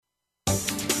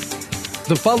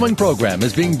The following program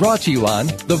is being brought to you on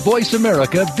the Voice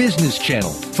America Business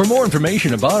Channel. For more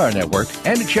information about our network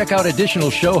and to check out additional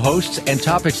show hosts and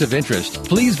topics of interest,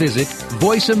 please visit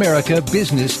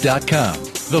voiceamericabusiness.com.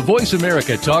 The Voice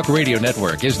America Talk Radio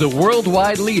Network is the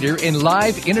worldwide leader in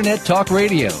live Internet talk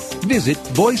radio. Visit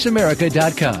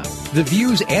voiceamerica.com. The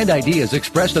views and ideas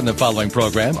expressed on the following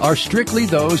program are strictly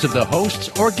those of the hosts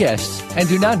or guests and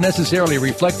do not necessarily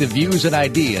reflect the views and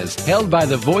ideas held by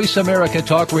the Voice America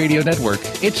Talk Radio Network,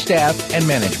 its staff, and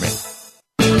management.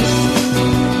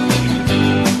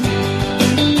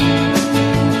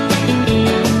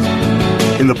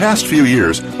 In the past few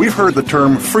years, we've heard the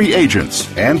term free agents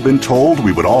and been told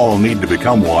we would all need to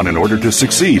become one in order to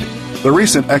succeed. The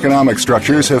recent economic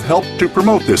structures have helped to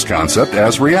promote this concept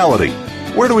as reality.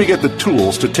 Where do we get the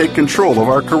tools to take control of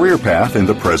our career path in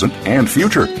the present and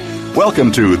future? Welcome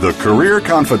to The Career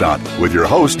Confidante with your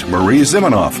host, Marie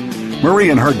Zimenoff. Marie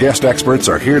and her guest experts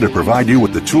are here to provide you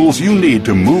with the tools you need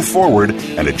to move forward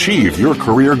and achieve your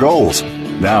career goals.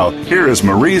 Now, here is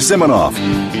Marie Zimenoff.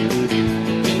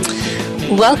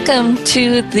 Welcome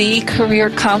to The Career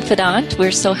Confidante.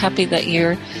 We're so happy that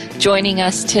you're joining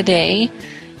us today.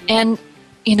 And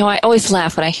you know, I always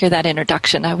laugh when I hear that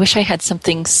introduction. I wish I had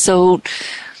something so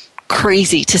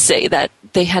crazy to say that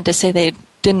they had to say they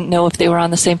didn't know if they were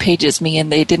on the same page as me,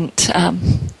 and they didn't have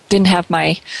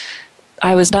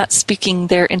I was not speaking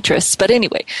their interests. But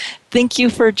anyway, thank you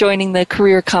for joining the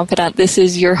Career Confidante. This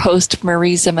is your host,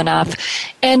 Marie Zimenoff.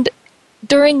 And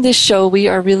during this show, we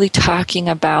are really talking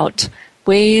about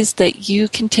ways that you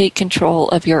can take control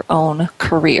of your own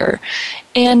career.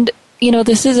 And you know,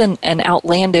 this isn't an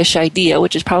outlandish idea,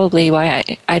 which is probably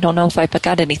why I don't know if I've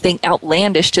got anything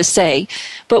outlandish to say.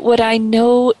 But what I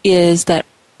know is that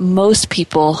most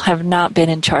people have not been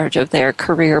in charge of their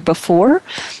career before.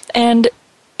 And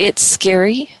it's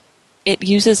scary. It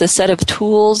uses a set of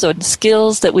tools and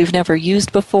skills that we've never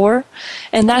used before.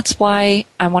 And that's why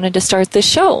I wanted to start this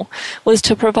show, was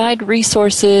to provide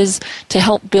resources to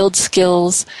help build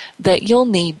skills that you'll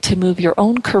need to move your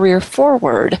own career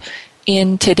forward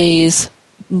in today's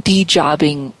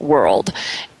de-jobbing world.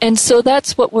 And so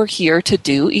that's what we're here to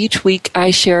do. Each week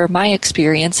I share my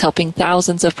experience helping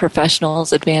thousands of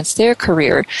professionals advance their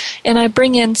career, and I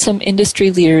bring in some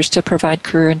industry leaders to provide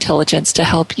career intelligence to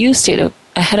help you stay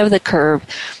ahead of the curve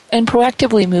and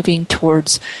proactively moving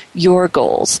towards your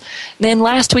goals. And then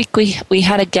last week we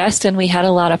had a guest, and we had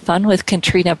a lot of fun with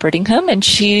Katrina Brittingham, and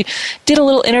she did a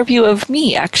little interview of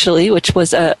me, actually, which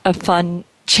was a fun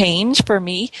change for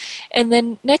me. And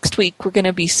then next week we're going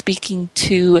to be speaking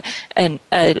to a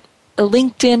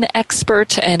LinkedIn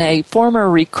expert and a former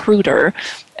recruiter,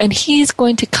 and he's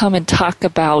going to come and talk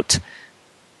about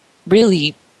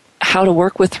really how to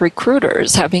work with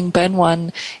recruiters, having been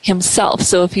one himself.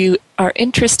 So if you are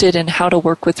interested in how to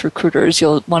work with recruiters,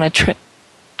 you'll want to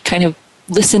kind of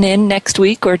listen in next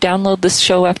week or download this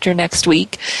show after next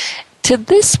week. To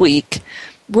this week,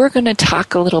 we're going to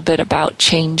talk a little bit about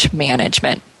change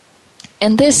management.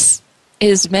 And this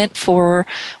is meant for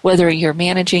whether you're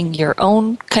managing your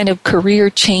own kind of career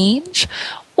change,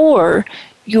 or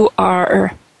you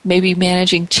are maybe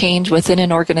managing change within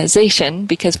an organization,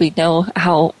 because we know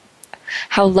how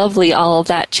lovely all of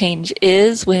that change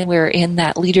is when we're in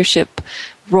that leadership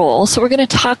role. So we're going to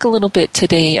talk a little bit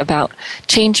today about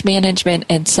change management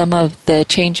and some of the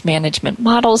change management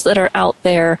models that are out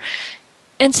there,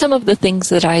 and some of the things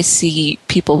that I see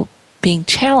people being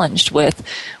challenged with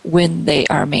when they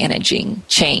are managing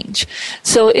change.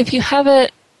 So if you have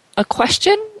a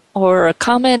question or a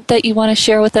comment that you want to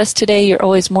share with us today, you're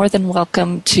always more than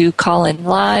welcome to call in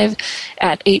live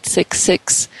at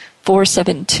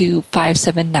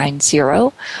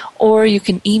 866-472-5790, or you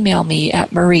can email me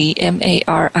at Marie,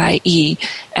 M-A-R-I-E,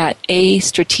 at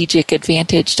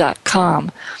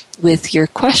astrategicadvantage.com with your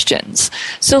questions.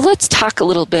 So let's talk a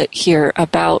little bit here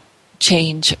about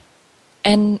change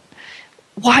and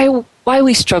why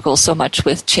we struggle so much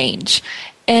with change.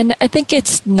 And I think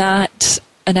it's not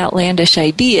an outlandish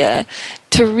idea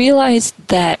to realize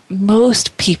that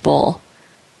most people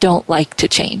don't like to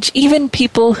change. Even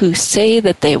people who say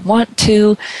that they want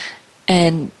to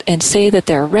and say that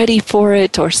they're ready for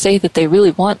it, or say that they really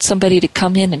want somebody to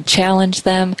come in and challenge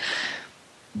them,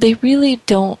 they really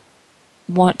don't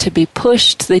want to be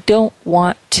pushed. They don't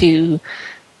want to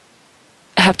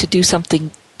have to do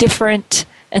something different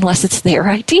unless it's their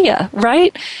idea,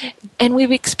 right? And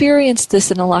we've experienced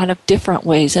this in a lot of different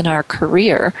ways in our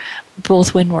career,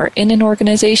 both when we're in an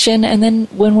organization and then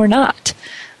when we're not.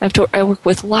 I work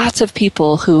with lots of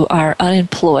people who are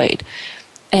unemployed,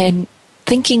 and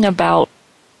thinking about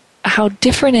how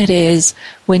different it is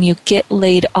when you get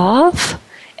laid off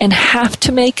and have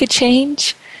to make a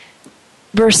change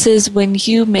versus when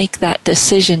you make that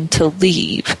decision to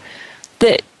leave,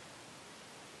 that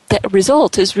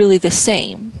result is really the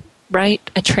same, right?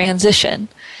 A transition.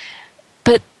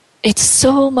 But it's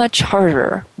so much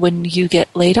harder when you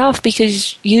get laid off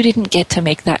because you didn't get to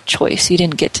make that choice. You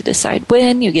didn't get to decide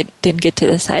when, didn't get to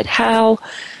decide how.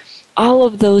 All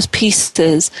of those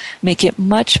pieces make it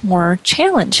much more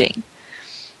challenging.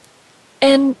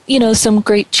 And, some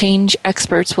great change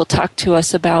experts will talk to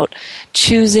us about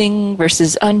choosing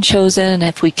versus unchosen.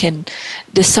 If we can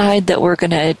decide that we're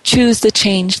going to choose the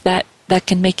change that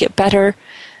can make it better.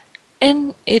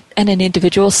 And in an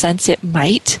individual sense, it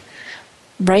might,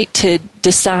 right? To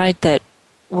decide that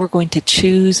we're going to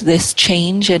choose this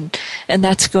change and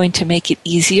that's going to make it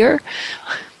easier.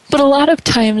 But a lot of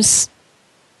times,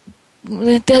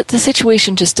 the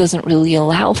situation just doesn't really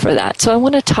allow for that. So I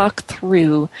want to talk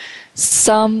through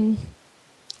some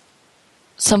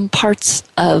parts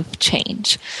of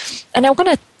change. And I want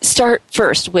to start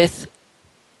first with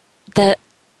the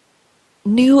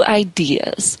new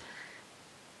ideas.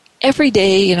 Every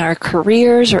day in our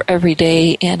careers or every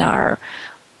day in our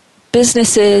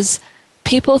businesses,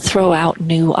 people throw out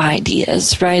new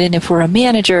ideas, right? And if we're a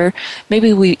manager,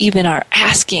 maybe we even are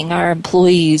asking our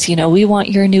employees, we want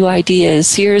your new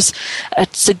ideas. Here's a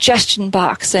suggestion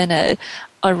box and a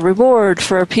reward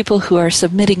for people who are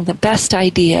submitting the best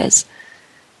ideas.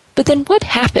 But then what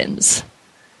happens?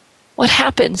 What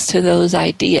happens to those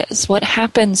ideas? What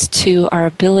happens to our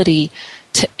ability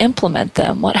to implement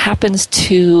them? What happens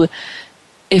to,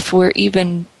 if we're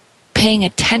even paying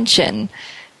attention,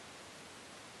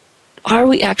 are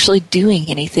we actually doing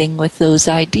anything with those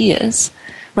ideas?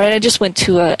 Right? I just went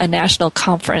to a national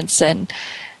conference and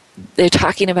they're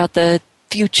talking about the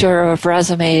future of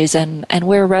resumes and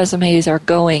where resumes are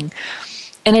going.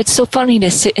 And it's so funny to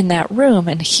sit in that room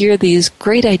and hear these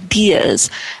great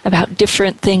ideas about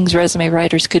different things resume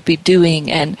writers could be doing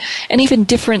and even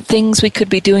different things we could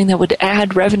be doing that would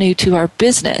add revenue to our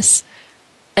business.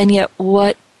 And yet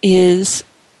what is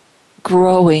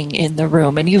growing in the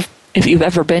room? And if you've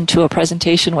ever been to a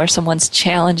presentation where someone's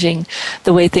challenging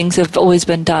the way things have always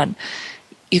been done,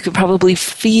 you can probably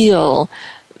feel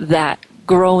that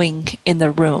growing in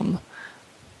the room,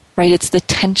 right? It's the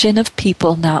tension of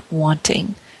people not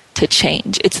wanting to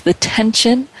change. It's the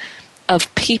tension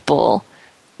of people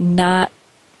not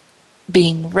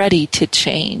being ready to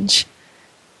change.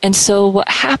 And so what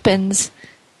happens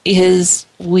is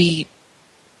we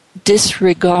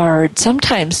disregard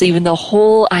sometimes even the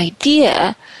whole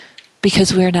idea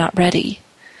because we're not ready.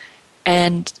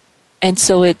 And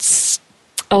so it's,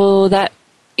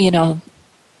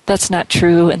 that's not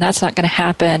true and that's not going to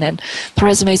happen and the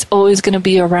resume is always going to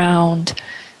be around.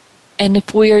 And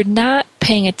if we're not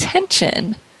paying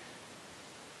attention,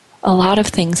 a lot of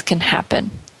things can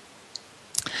happen.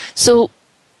 So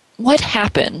what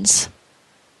happens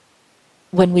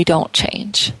when we don't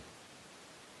change?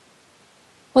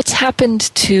 What's happened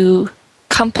to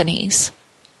companies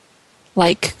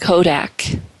like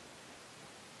Kodak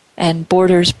and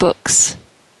Borders Books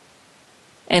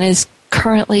and is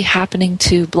currently happening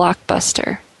to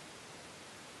Blockbuster?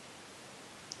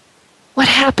 What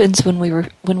happens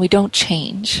when we don't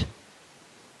change?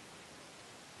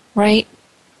 Right?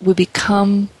 We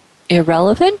become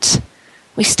irrelevant.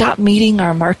 We stop meeting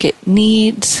our market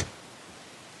needs.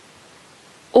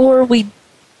 Or we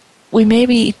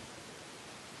maybe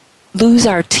lose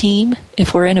our team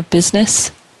if we're in a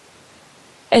business.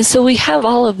 And so we have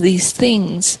all of these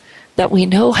things that we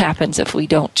know happens if we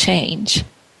don't change.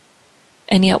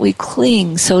 And yet we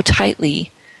cling so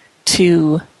tightly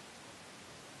to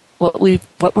what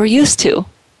we're used to,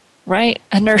 right?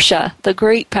 Inertia, the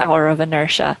great power of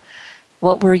inertia,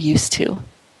 what we're used to.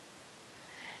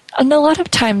 And a lot of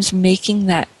times making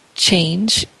that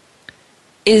change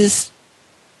is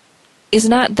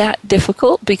not that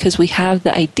difficult because we have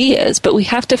the ideas, but we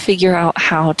have to figure out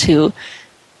how to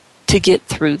get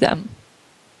through them.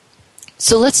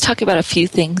 So let's talk about a few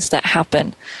things that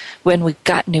happen when we've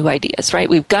got new ideas, right?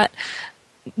 We've got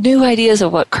new ideas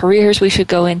of what careers we should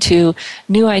go into,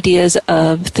 new ideas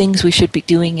of things we should be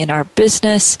doing in our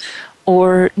business,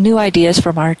 or new ideas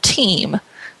from our team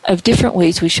of different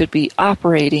ways we should be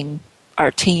operating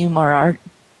our team or our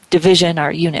division,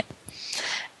 our unit.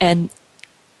 And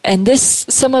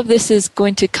some of this is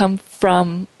going to come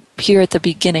from here at the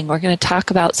beginning. We're going to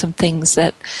talk about some things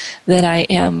that I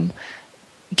am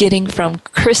getting from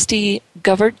Christy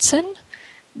Govertsen,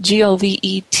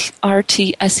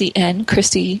 Govertsen,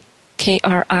 Christy,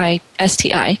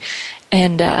 Kristi.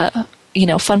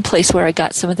 And, fun place where I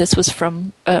got some of this was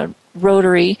from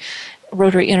Rotary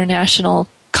International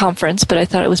conference, but I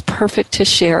thought it was perfect to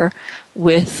share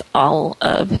with all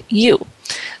of you.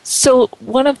 So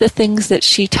one of the things that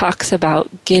she talks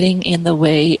about getting in the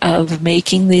way of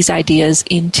making these ideas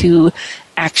into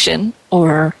action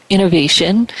or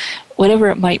innovation, whatever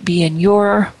it might be in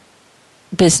your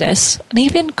business, and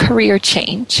even career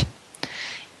change,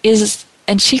 is,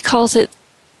 and she calls it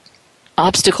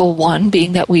obstacle one,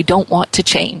 being that we don't want to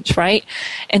change, right?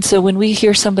 And so when we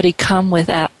hear somebody come with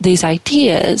these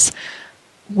ideas,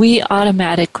 we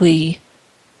automatically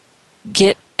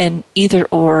get an either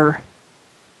or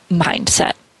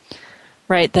mindset,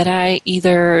 right? That I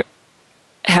either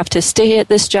have to stay at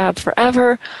this job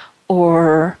forever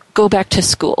or go back to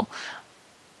school,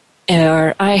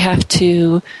 or I have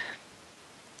to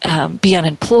be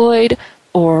unemployed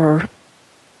or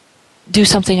do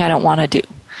something I don't want to do,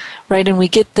 right? And we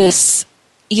get this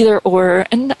either or,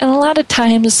 and a lot of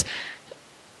times,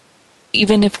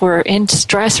 even if we're in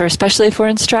stress, or especially if we're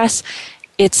in stress,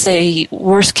 it's a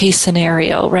worst case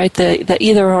scenario, right? The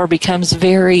either or becomes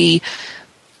very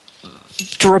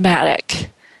dramatic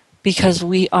because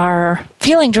we are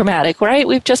feeling dramatic, right?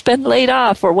 We've just been laid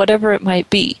off or whatever it might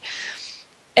be.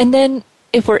 And then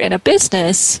if we're in a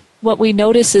business, what we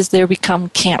notice is there become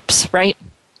camps, right?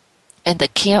 And the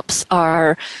camps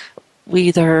are, we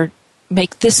either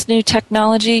make this new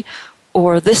technology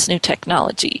or this new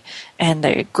technology. And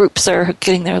the groups are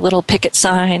getting their little picket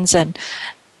signs, and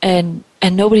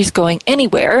nobody's going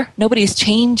anywhere. Nobody's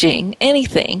changing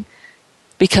anything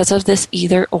because of this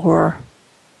either or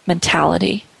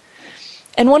mentality.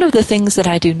 And one of the things that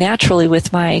I do naturally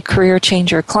with my career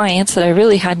changer clients that I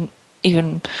really hadn't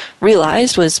even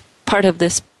realized was part of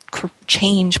this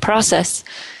change process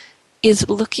is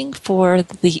looking for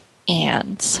the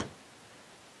ands,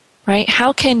 right?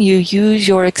 How can you use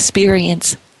your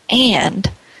experience and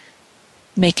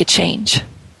make a change?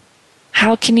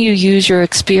 How can you use your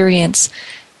experience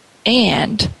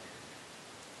and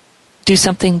do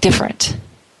something different?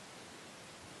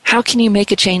 How can you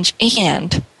make a change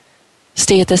and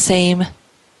stay at the same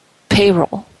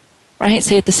payroll, right?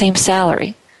 Stay at the same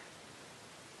salary?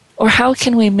 Or how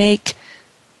can we make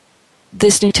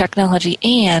this new technology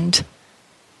and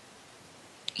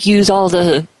use all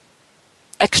the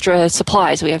extra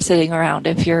supplies we have sitting around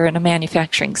if you're in a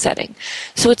manufacturing setting?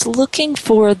 So it's looking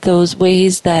for those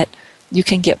ways that you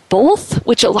can get both,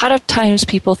 which a lot of times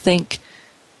people think,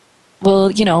 well,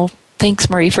 you know, thanks,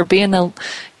 Marie, for being a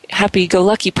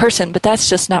happy-go-lucky person, but that's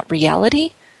just not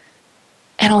reality.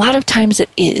 And a lot of times it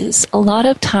is. A lot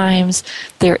of times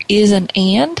there is an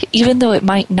and, even though it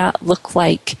might not look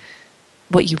like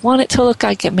what you want it to look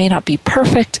like. It may not be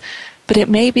perfect, but it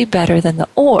may be better than the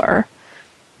or.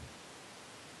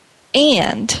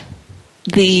 And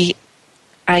the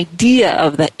idea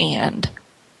of the and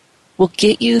will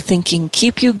get you thinking,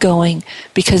 keep you going,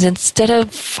 because instead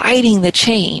of fighting the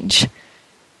change,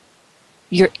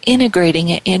 you're integrating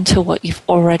it into what you've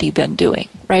already been doing,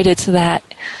 right? It's that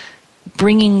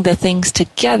bringing the things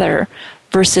together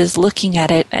versus looking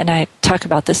at it, and I talk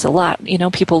about this a lot. You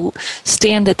know, people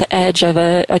stand at the edge of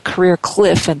a career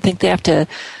cliff and think they have to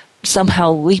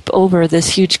somehow leap over this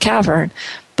huge cavern.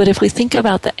 But if we think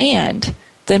about the and,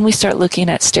 then we start looking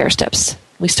at stair steps.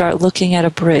 We start looking at a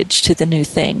bridge to the new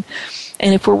thing.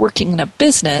 And if we're working in a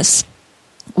business,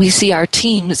 we see our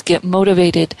teams get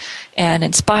motivated and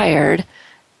inspired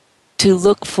to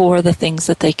look for the things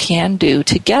that they can do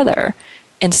together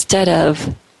instead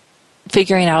of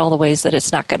figuring out all the ways that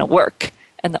it's not going to work.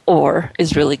 And the or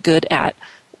is really good at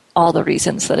all the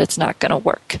reasons that it's not going to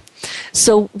work.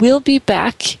 So we'll be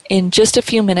back in just a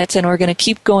few minutes, and we're going to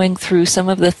keep going through some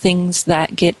of the things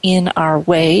that get in our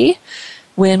way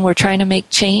when we're trying to make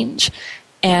change,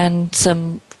 and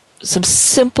some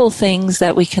simple things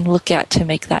that we can look at to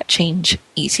make that change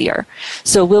easier.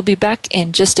 So we'll be back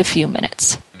in just a few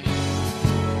minutes.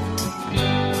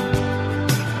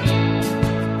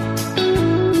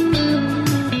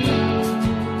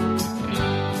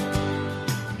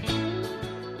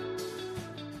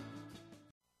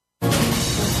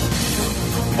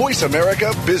 Voice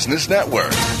America Business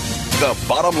Network, the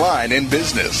bottom line in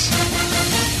business.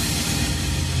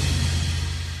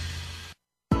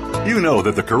 You know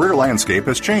that the career landscape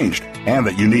has changed and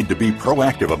that you need to be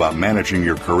proactive about managing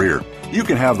your career. You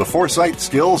can have the foresight,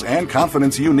 skills, and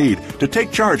confidence you need to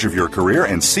take charge of your career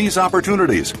and seize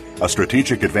opportunities. A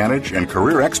strategic advantage and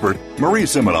career expert, Marie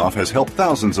Zimenoff has helped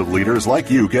thousands of leaders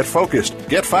like you get focused,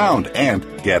 get found, and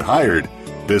get hired.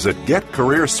 Visit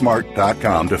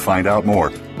getcareersmart.com to find out more.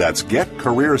 That's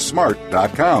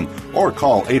getcareersmart.com, or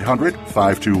call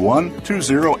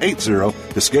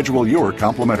 800-521-2080 to schedule your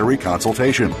complimentary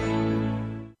consultation.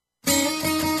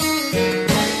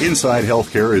 Inside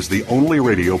Healthcare is the only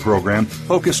radio program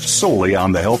focused solely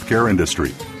on the healthcare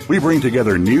industry. We bring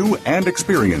together new and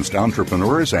experienced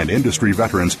entrepreneurs and industry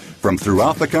veterans from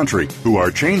throughout the country who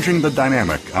are changing the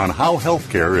dynamic on how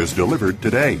healthcare is delivered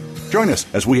today. Join us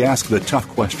as we ask the tough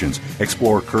questions,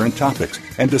 explore current topics,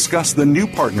 and discuss the new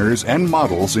partners and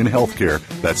models in healthcare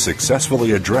that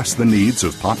successfully address the needs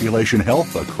of population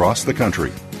health across the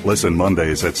country. Listen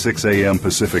Mondays at 6 a.m.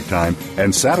 Pacific Time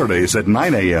and Saturdays at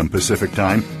 9 a.m. Pacific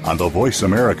Time on the Voice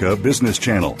America Business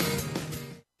Channel.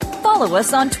 Follow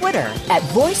us on Twitter at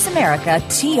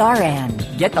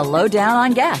VoiceAmericaTRN. Get the lowdown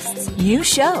on guests, new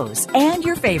shows, and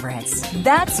your favorites.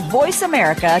 That's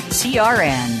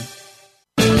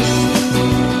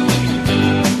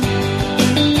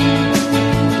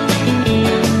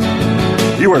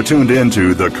VoiceAmericaTRN. You are tuned in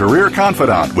to The Career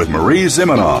Confidant with Marie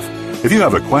Zimenoff. If you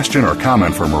have a question or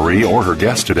comment for Marie or her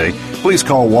guest today, please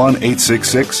call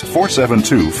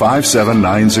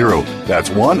 1-866-472-5790. That's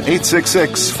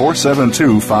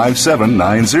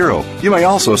 1-866-472-5790. You may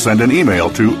also send an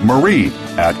email to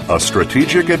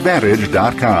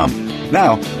marie@astrategicadvantage.com.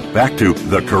 Now, back to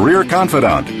The Career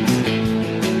Confidant.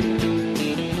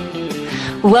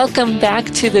 Welcome back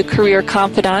to the Career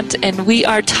Confidant, and we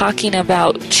are talking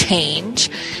about change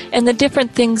and the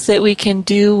different things that we can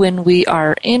do when we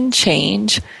are in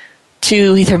change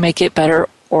to either make it better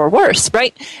or worse,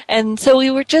 right? And so we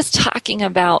were just talking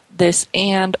about this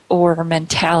and or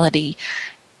mentality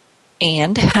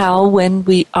and how when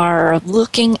we are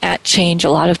looking at change, a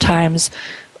lot of times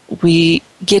we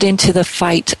get into the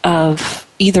fight of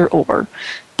either or,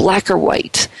 black or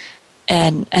white,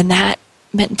 and that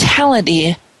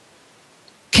mentality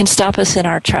can stop us in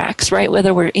our tracks, right?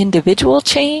 Whether we're individual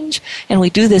change, and we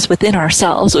do this within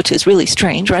ourselves, which is really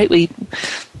strange, right? We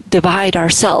divide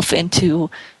ourselves into,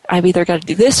 I've either got to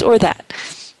do this or that.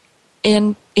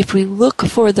 And if we look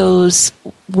for those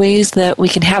ways that we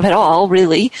can have it all,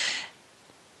 really,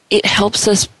 it helps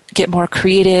us get more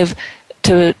creative,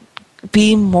 to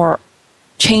be more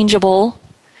changeable,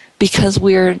 because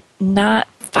we're not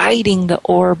fighting the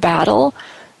or battle.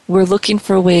 We're looking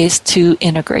for ways to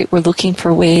integrate. We're looking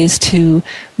for ways to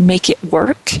make it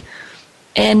work.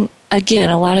 And again,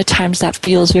 a lot of times that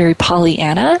feels very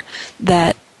Pollyanna,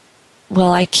 that,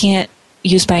 well, I can't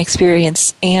use my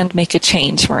experience and make a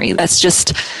change, Marie. That's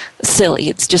just silly.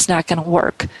 It's just not going to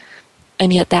work.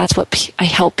 And yet that's what I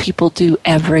help people do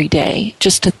every day,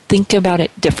 just to think about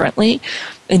it differently.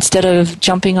 Instead of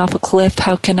jumping off a cliff,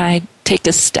 how can I take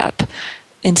a step?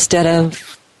 Instead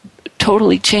of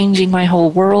totally changing my whole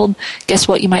world, guess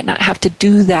what? You might not have to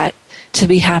do that to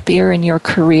be happier in your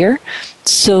career.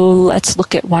 So let's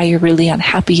look at why you're really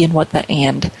unhappy and what the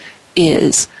and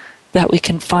is that we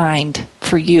can find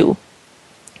for you.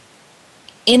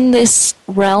 In this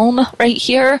realm right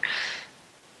here,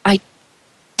 I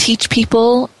teach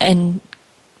people, and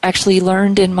actually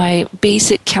learned in my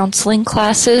basic counseling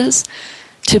classes,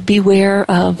 to beware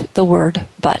of the word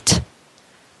but.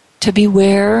 To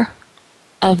beware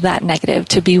of that negative,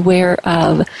 to beware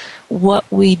of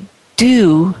what we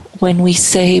do when we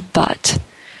say but,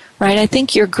 right? I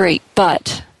think you're great,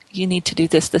 but you need to do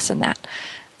this, this, and that.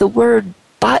 The word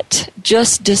but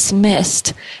just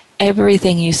dismissed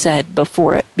everything you said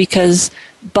before it, because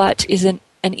but isn't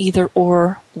an either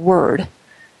or word.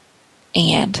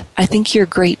 And I think you're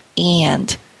great,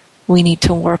 and we need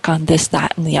to work on this,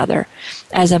 that, and the other.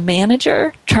 As a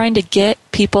manager, trying to get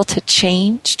people to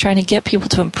change, trying to get people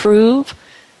to improve,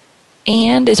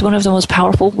 and is one of the most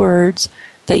powerful words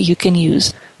that you can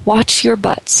use. Watch your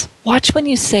buts. Watch when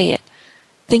you say it.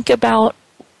 Think about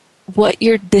what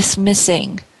you're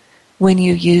dismissing when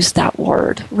you use that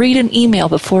word. Read an email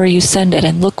before you send it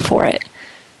and look for it.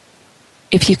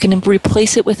 If you can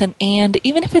replace it with an and,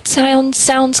 even if it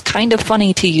sounds kind of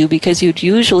funny to you because you'd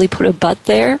usually put a but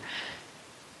there,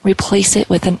 replace it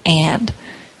with an and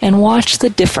watch the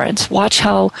difference. Watch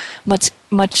how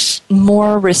much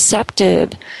more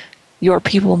receptive your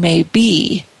people may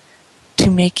be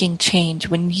to making change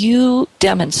when you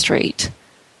demonstrate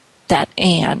that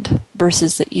and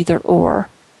versus the either or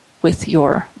with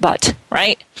your but,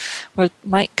 right? We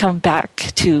might come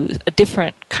back to a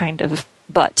different kind of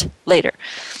but later.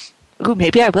 Ooh,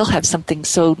 maybe I will have something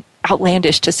so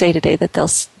outlandish to say today that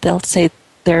they'll say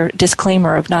their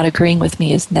disclaimer of not agreeing with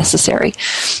me is necessary.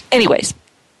 Anyways,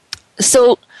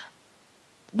 so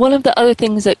one of the other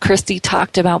things that Christy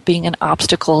talked about being an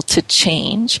obstacle to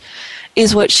change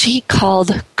is what she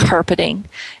called carpeting.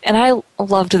 And I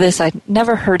loved this. I'd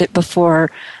never heard it before,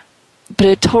 but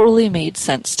it totally made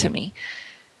sense to me.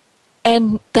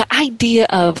 And the idea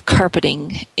of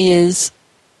carpeting is,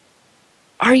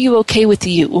 are you okay with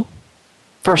you,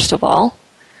 first of all?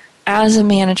 as a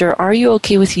manager, are you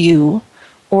okay with you,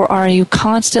 or are you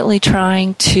constantly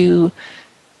trying to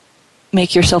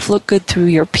make yourself look good through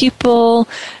your people,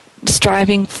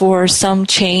 striving for some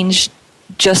change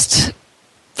just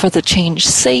for the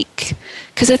change's sake?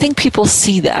 Because I think people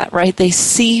see that, right? They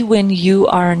see when you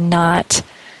are not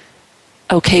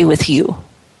okay with you.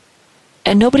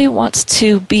 And nobody wants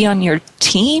to be on your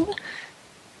team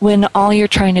when all you're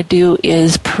trying to do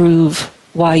is prove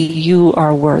why you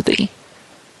are worthy.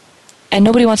 And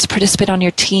nobody wants to participate on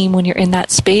your team when you're in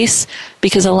that space,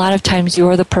 because a lot of times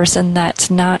you're the person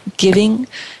that's not giving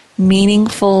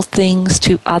meaningful things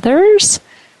to others,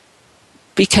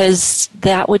 because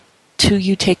that would, to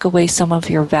you, take away some of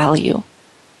your value.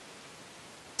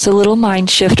 It's a little mind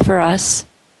shift for us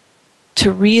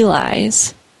to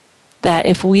realize that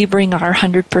if we bring our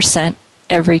 100%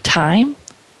 every time,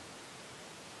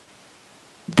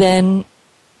 then,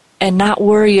 and not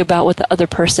worry about what the other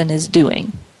person is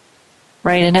doing.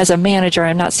 Right? And as a manager,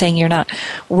 I'm not saying you're not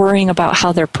worrying about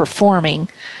how they're performing,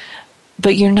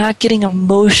 but you're not getting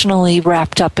emotionally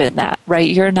wrapped up in that, right?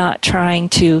 You're not trying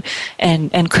to,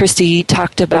 and Christy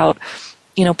talked about,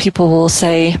 people will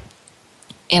say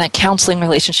in a counseling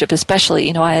relationship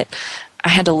especially, I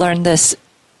had to learn this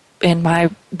in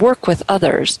my work with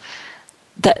others,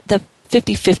 that the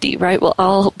 50-50, right? Well,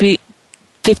 I'll be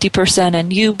 50%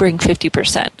 and you bring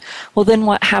 50%. Well, then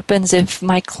what happens if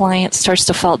my client starts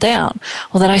to fall down?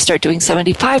 Well, then I start doing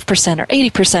 75% or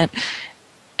 80%.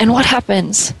 And what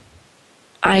happens?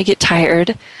 I get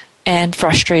tired and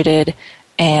frustrated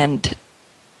and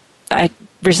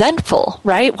resentful,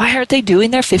 right? Why aren't they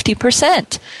doing their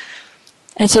 50%?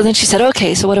 And so then she said,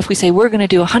 okay, so what if we say we're going to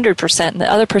do 100% and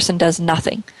the other person does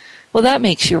nothing? Well, that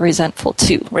makes you resentful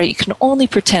too, right? You can only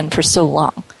pretend for so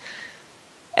long.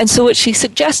 And so what she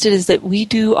suggested is that we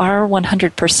do our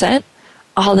 100%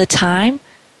 all the time,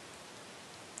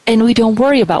 and we don't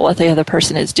worry about what the other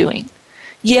person is doing.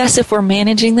 Yes, if we're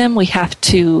managing them, we have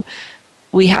to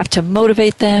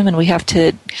motivate them, and we have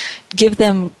to give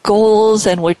them goals,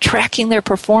 and we're tracking their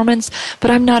performance, but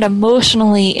I'm not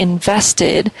emotionally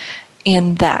invested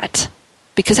in that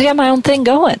because I have my own thing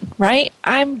going, right?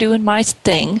 I'm doing my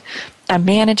thing. I'm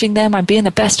managing them. I'm being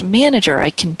the best manager I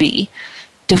can be,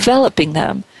 developing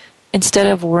them instead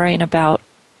of worrying about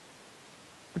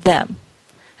them.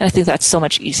 And I think that's so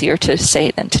much easier to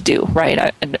say than to do,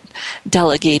 right? And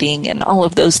delegating and all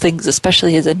of those things,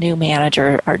 especially as a new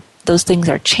manager, those things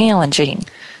are challenging.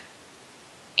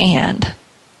 And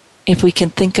if we can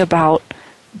think about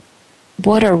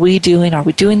what are we doing? Are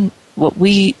we doing what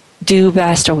we do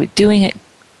best? Are we doing it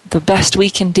the best we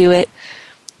can do it?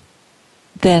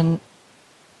 Then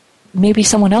maybe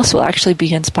someone else will actually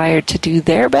be inspired to do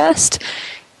their best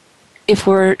if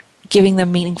we're giving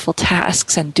them meaningful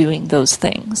tasks and doing those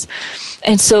things.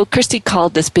 And so Christy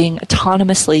called this being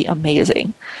autonomously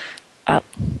amazing.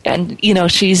 And,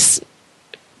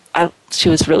 she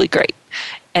was really great.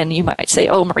 And you might say,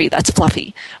 oh, Marie, that's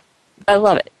fluffy. I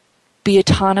love it. Be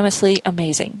autonomously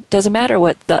amazing. Doesn't matter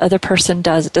what the other person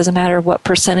does. It doesn't matter what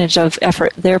percentage of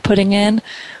effort they're putting in.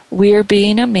 We're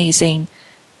being amazing.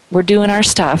 We're doing our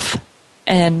stuff.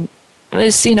 And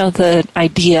it's, the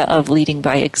idea of leading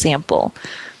by example,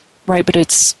 right? But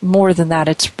it's more than that.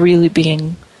 It's really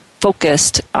being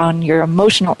focused on your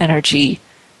emotional energy,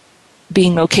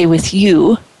 being okay with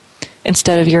you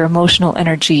instead of your emotional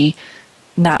energy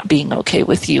not being okay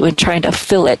with you and trying to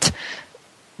fill it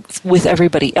with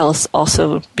everybody else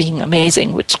also being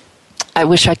amazing, which I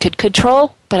wish I could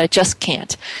control, but I just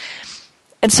can't.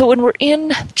 And so when we're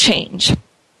in change,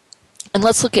 and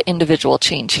let's look at individual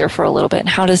change here for a little bit, and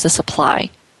how does this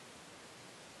apply?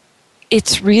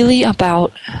 It's really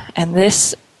about, and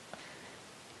this,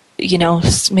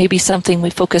 maybe something we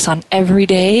focus on every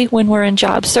day when we're in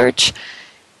job search,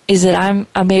 is that I'm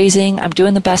amazing, I'm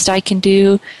doing the best I can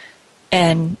do,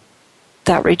 and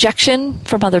that rejection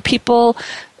from other people,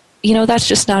 that's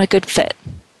just not a good fit.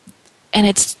 And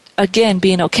it's, again,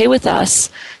 being okay with us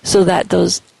so that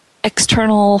those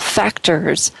external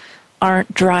factors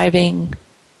aren't driving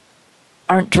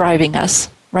us,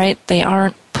 right? They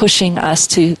aren't pushing us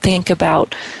to think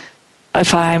about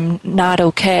if I'm not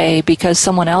okay because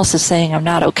someone else is saying I'm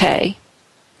not okay,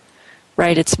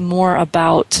 right? It's more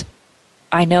about,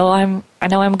 I know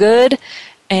I'm good,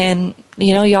 and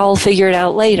y'all figure it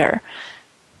out later.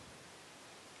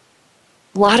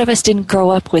 A lot of us didn't grow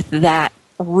up with that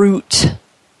root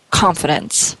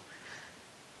confidence,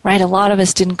 right? A lot of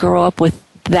us didn't grow up with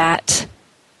that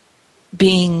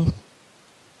being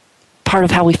part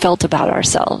of how we felt about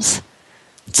ourselves.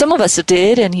 Some of us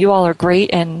did, and you all are great,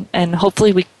 and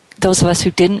hopefully those of us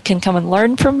who didn't can come and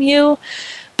learn from you,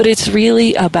 but it's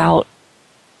really about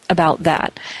about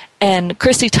that. And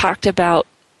Christy talked about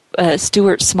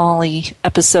Stuart Smalley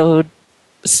episode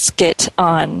skit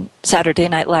on Saturday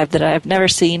Night Live that I've never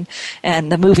seen,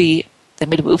 and the movie, they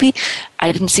made a movie.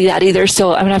 I didn't see that either,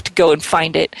 so I'm going to have to go and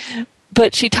find it.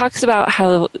 But she talks about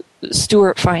how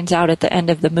Stuart finds out at the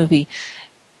end of the movie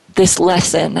this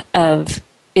lesson of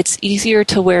it's easier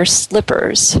to wear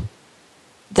slippers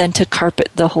than to carpet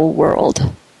the whole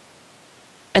world.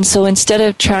 And so instead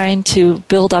of trying to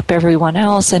build up everyone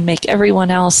else and make everyone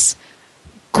else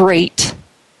great,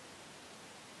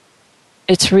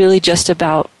 it's really just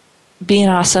about being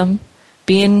awesome,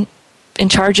 being in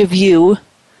charge of you,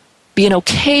 being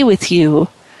okay with you,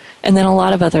 and then a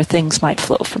lot of other things might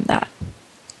flow from that.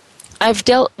 I've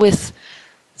dealt with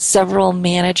several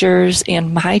managers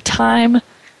in my time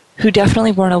who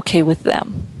definitely weren't okay with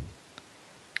them.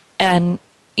 And,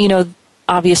 you know,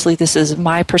 obviously this is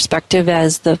my perspective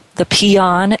as the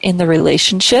peon in the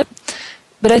relationship,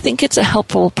 but I think it's a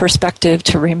helpful perspective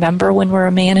to remember when we're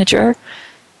a manager,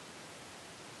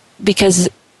 because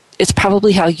it's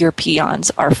probably how your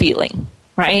peons are feeling,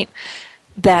 right?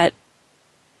 That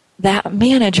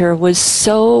manager was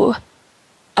so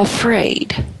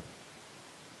afraid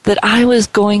that I was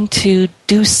going to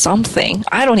do something.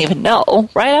 I don't even know,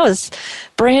 right? I was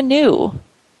brand new.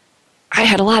 I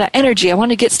had a lot of energy. I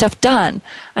wanted to get stuff done.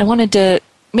 I wanted to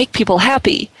make people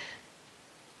happy.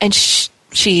 And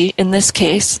she, in this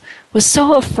case, was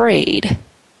so afraid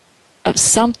of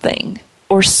something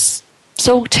or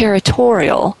so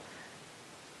territorial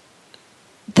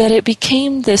that it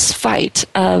became this fight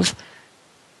of,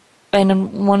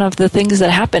 and one of the things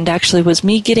that happened actually was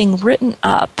me getting written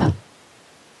up,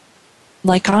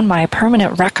 like on my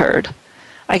permanent record.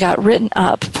 I got written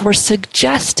up for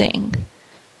suggesting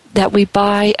that we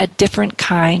buy a different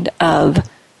kind of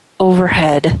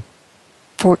overhead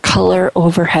for color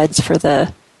overheads for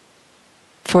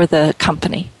the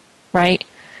company, right?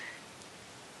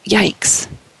 Yikes.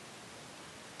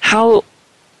 How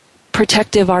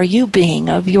protective are you being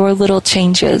of your little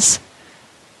changes?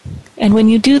 And when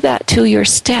you do that to your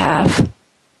staff,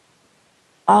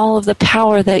 all of the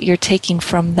power that you're taking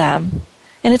from them,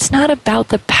 and it's not about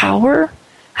the power.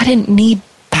 I didn't need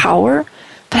power,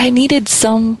 but I needed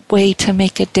some way to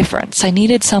make a difference. I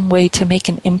needed some way to make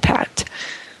an impact.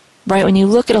 Right? When you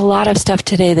look at a lot of stuff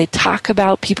today, they talk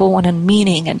about people wanting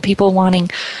meaning and people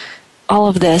wanting all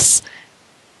of this.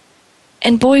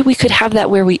 And boy, we could have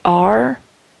that where we are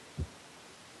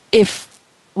if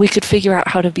we could figure out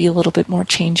how to be a little bit more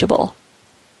changeable.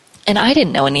 And I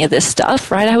didn't know any of this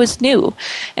stuff, right? I was new.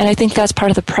 And I think that's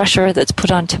part of the pressure that's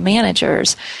put onto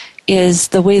managers is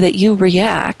the way that you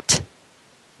react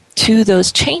to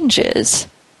those changes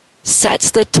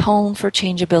sets the tone for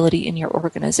changeability in your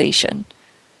organization,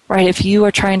 right? If you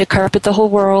are trying to carpet the whole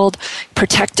world,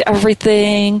 protect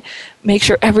everything, make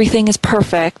sure everything is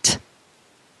perfect,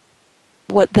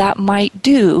 what that might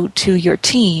do to your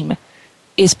team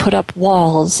is put up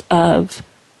walls of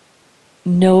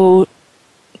no,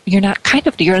 you're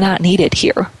not needed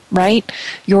here, right?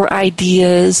 Your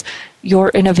ideas, your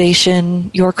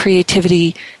innovation, your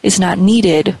creativity is not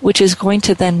needed, which is going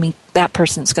to then mean that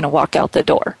person's going to walk out the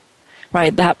door,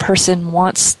 right? That person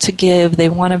wants to give, they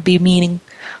want to be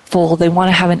meaningful, they want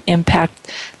to have an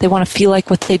impact, they want to feel like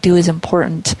what they do is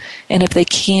important. And if they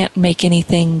can't make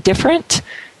anything different,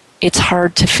 it's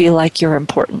hard to feel like you're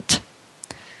important.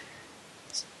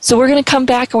 So we're going to come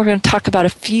back and we're going to talk about a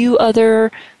few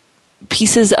other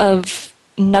pieces of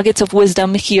nuggets of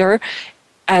wisdom here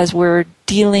as we're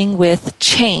dealing with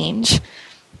change,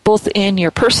 both in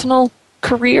your personal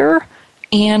career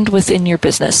and within your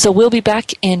business. So we'll be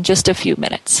back in just a few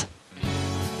minutes.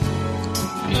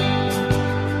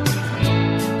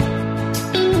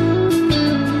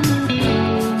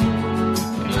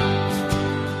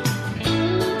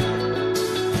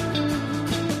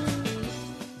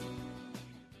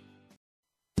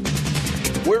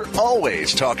 We're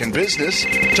always talking business.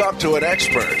 Talk to an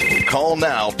expert. Call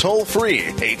now toll free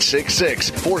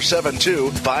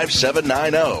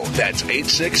 866-472-5790. That's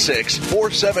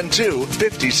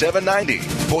 866-472-5790.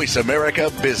 Voice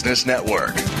America Business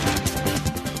Network.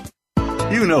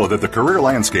 You know that the career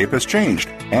landscape has changed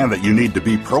and that you need to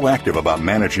be proactive about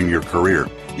managing your career.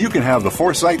 You can have the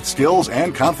foresight, skills,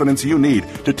 and confidence you need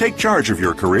to take charge of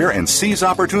your career and seize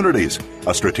opportunities.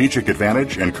 A strategic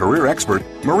advantage and career expert,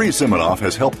 Marie Siminoff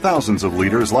has helped thousands of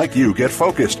leaders like you get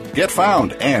focused, get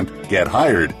found, and get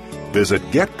hired. Visit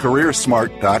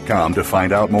getcareersmart.com to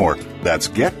find out more. That's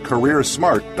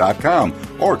getcareersmart.com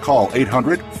or call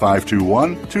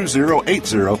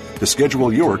 800-521-2080 to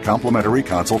schedule your complimentary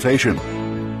consultation.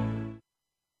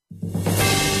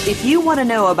 If If you want to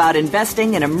know about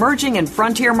investing in emerging and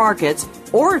frontier markets,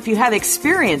 or if you have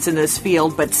experience in this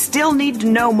field but still need to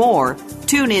know more,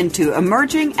 tune in to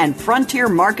Emerging and Frontier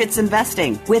Markets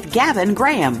Investing with Gavin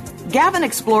Graham. Gavin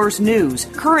explores news,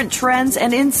 current trends,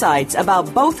 and insights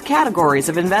about both categories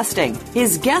of investing.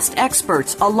 His guest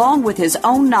experts, along with his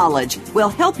own knowledge, will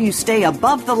help you stay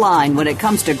above the line when it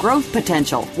comes to growth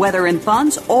potential, whether in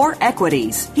funds or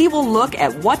equities. He will look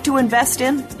at what to invest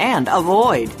in and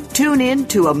avoid. Tune in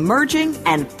to Emerging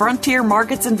and Frontier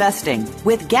Markets Investing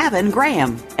with Gavin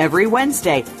Graham every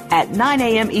Wednesday at 9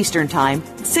 a.m. Eastern Time,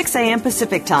 6 a.m.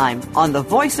 Pacific Time on the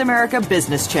Voice America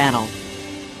Business Channel.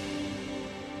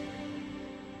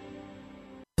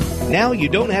 Now you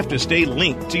don't have to stay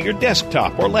linked to your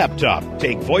desktop or laptop.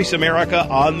 Take Voice America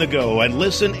on the go and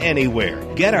listen anywhere.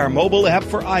 Get our mobile app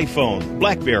for iPhone,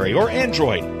 BlackBerry, or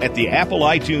Android at the Apple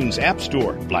iTunes App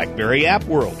Store, BlackBerry App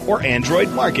World, or Android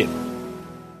Market.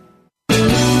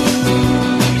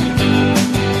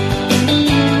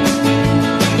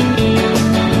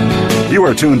 You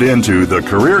are tuned in to The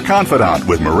Career Confidant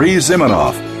with Marie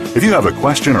Zimenoff. If you have a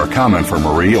question or comment for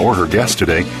Marie or her guest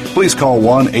today, please call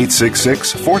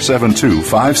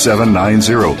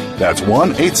 1-866-472-5790. That's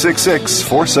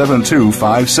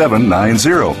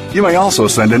 1-866-472-5790. You may also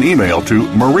send an email to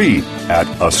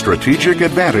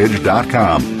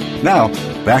marie@astrategicadvantage.com. Now,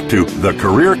 back to The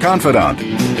Career Confidant.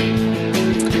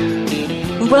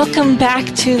 Welcome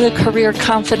back to the Career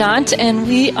Confidant, and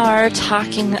we are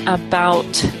talking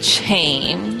about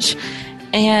change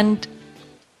and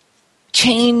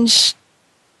change,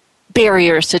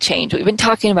 barriers to change. We've been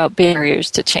talking about barriers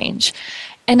to change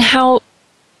and how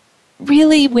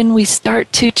really when we start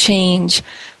to change,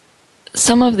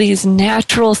 some of these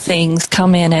natural things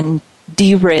come in and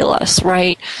derail us,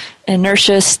 right?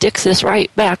 Inertia sticks us right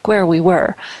back where we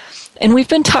were. And we've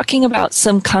been talking about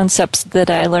some concepts that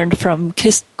I learned from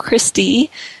Christy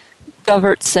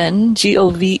Govertsen,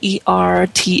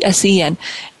 Govertsen.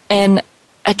 And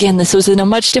again, this was in a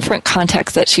much different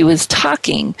context that she was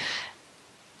talking.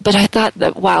 But I thought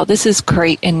that, wow, this is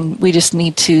great, and we just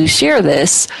need to share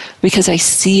this because I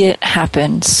see it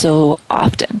happen so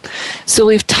often. So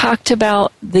we've talked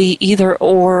about the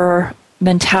either-or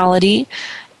mentality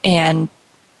and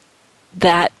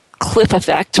that cliff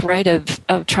effect, right, of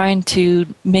trying to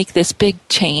make this big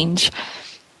change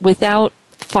without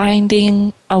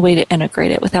finding a way to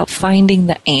integrate it, without finding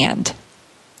the and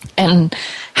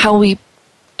how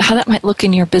that might look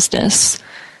in your business.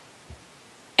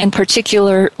 And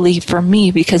particularly for me,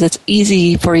 because it's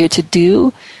easy for you to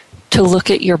do, to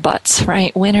look at your buts,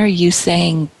 right? When are you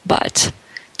saying but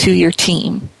to your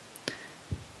team?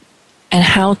 And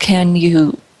how can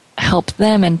you help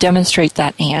them and demonstrate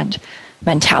that and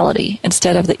mentality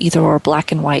instead of the either or,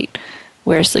 black and white?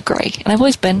 Where's the gray? And I've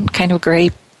always been kind of a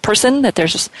gray person, that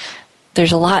there's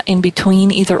a lot in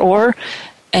between either or,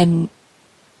 and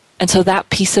so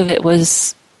that piece of it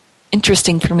was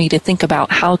interesting for me to think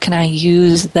about. How can I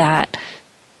use that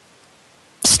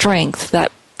strength,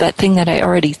 that thing that I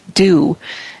already do,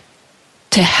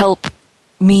 to help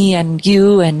me and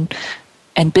you and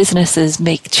businesses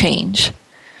make change?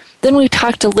 Then we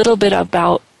talked a little bit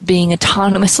about being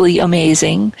autonomously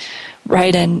amazing,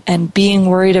 right? And being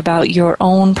worried about your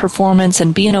own performance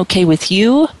and being okay with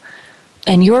you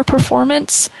and your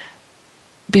performance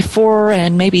before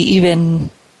and maybe even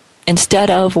instead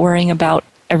of worrying about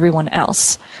everyone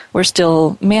else. We're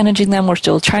still managing them. We're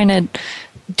still trying to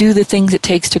do the things it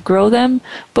takes to grow them,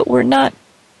 but we're not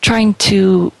trying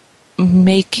to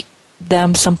make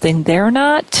them something they're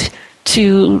not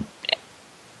to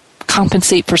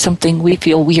compensate for something we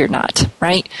feel we're not,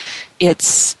 right?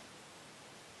 It's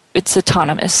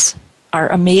autonomous. Our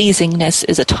amazingness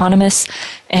is autonomous,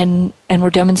 and we're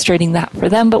demonstrating that for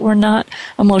them, but we're not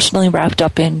emotionally wrapped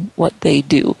up in what they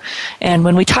do. And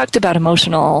when we talked about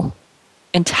emotional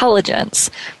intelligence,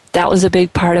 that was a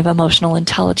big part of emotional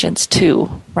intelligence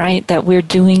too, right? That we're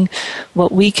doing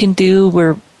what we can do,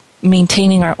 we're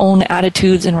maintaining our own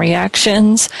attitudes and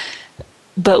reactions,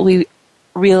 but we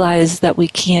realize that we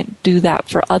can't do that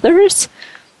for others,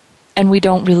 and we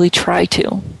don't really try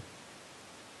to,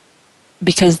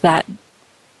 because that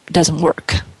doesn't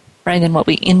work, right? And what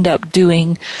we end up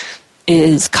doing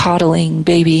is coddling,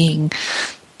 babying,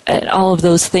 and all of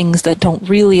those things that don't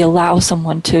really allow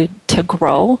someone to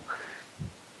grow.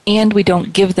 And we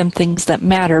don't give them things that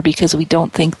matter because we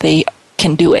don't think they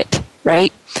can do it,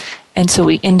 right? And so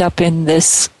we end up in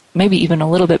this, maybe even a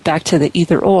little bit back to the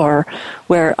either or,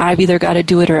 where I've either got to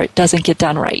do it or it doesn't get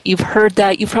done right. You've heard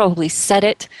that. You've probably said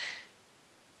it.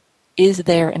 Is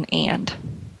there an and?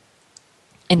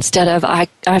 Instead of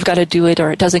I've got to do it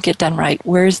or it doesn't get done right,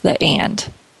 where's the and?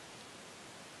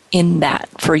 in that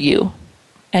for you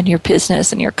and your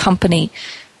business and your company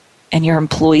and your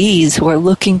employees who are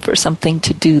looking for something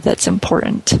to do that's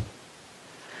important.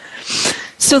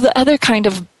 So the other kind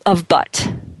of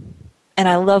but, and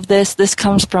I love this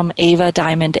comes from Ava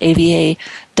Diamond, AVA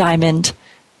Diamond,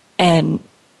 and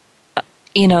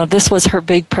this was her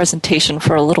big presentation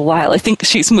for a little while. I think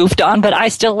she's moved on, but I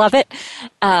still love it.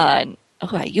 I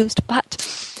used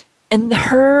but. And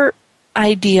her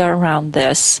idea around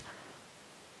this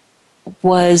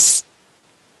was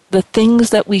the things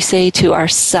that we say to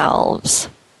ourselves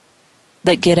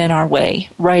that get in our way,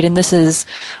 right? And this is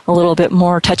a little bit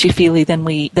more touchy-feely than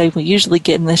we usually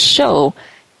get in this show.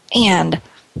 And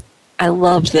I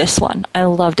loved this one. I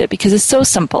loved it because it's so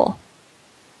simple.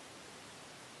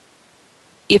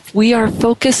 If we are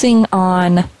focusing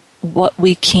on what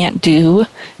we can't do,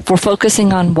 if we're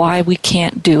focusing on why we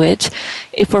can't do it,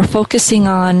 if we're focusing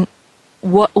on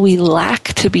what we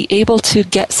lack to be able to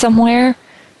get somewhere,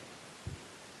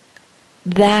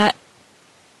 that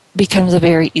becomes a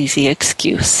very easy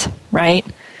excuse, right?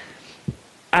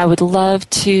 I would love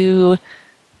to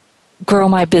grow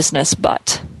my business,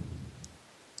 but.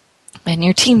 And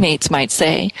your teammates might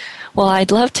say, well,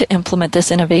 I'd love to implement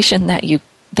this innovation that you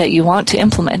want to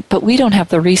implement, but we don't have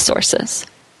the resources.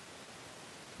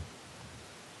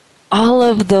 All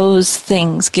of those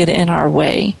things get in our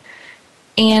way.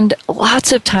 And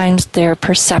lots of times they're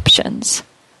perceptions,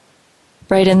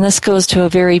 right? And this goes to a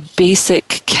very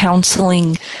basic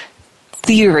counseling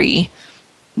theory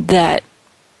that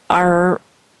our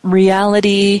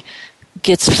reality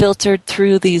gets filtered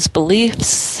through these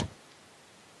beliefs,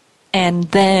 and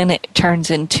then it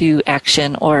turns into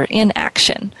action or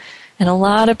inaction. And a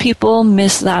lot of people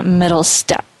miss that middle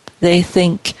step. They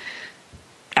think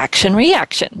action,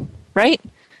 reaction, right?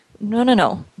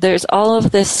 No. There's all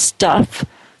of this stuff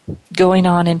going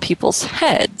on in people's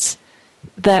heads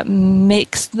that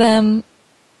makes them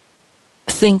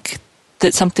think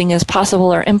that something is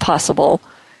possible or impossible,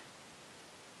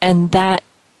 and that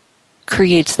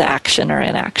creates the action or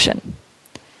inaction.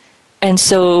 And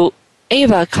so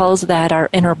Ava calls that our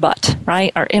inner but,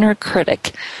 right? Our inner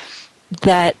critic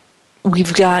that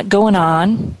we've got going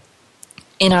on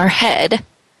in our head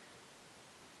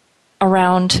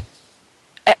around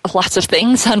lots of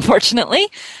things, unfortunately,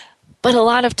 but a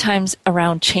lot of times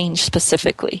around change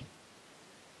specifically.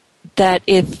 That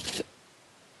if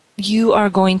you are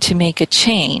going to make a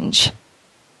change,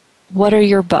 what are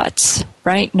your buts,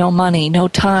 right? No money, no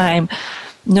time,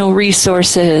 no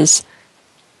resources.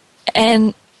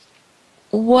 And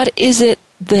what is it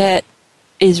that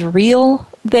is real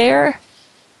there?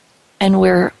 And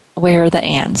where are the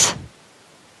ands?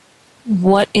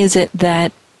 What is it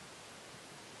that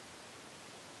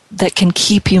can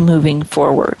keep you moving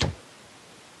forward?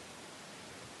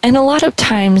 And a lot of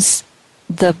times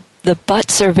the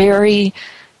buts are very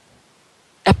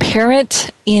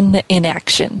apparent in the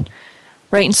inaction,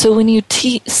 right? And so when you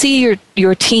see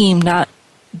your team not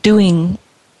doing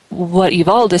what you've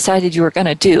all decided you were going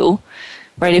to do,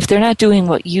 right? If they're not doing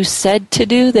what you said to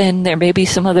do, then there may be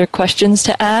some other questions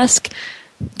to ask.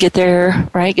 Get their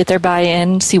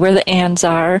buy-in, see where the ands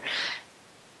are.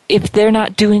 If they're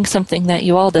not doing something that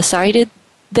you all decided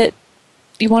that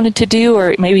you wanted to do,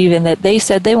 or maybe even that they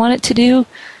said they wanted to do,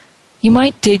 you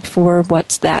might dig for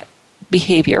what's that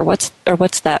behavior, what's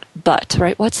that but,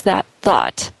 right? What's that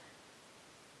thought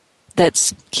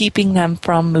that's keeping them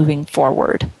from moving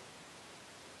forward?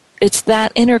 It's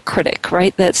that inner critic,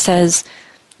 right, that says,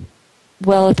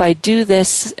 well, if I do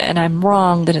this and I'm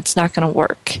wrong, then it's not going to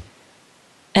work.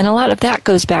 And a lot of that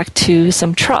goes back to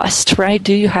some trust, right?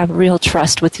 Do you have real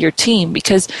trust with your team?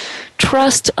 Because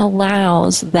trust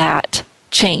allows that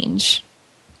change,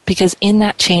 because in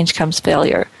that change comes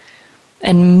failure.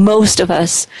 And most of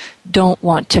us don't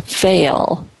want to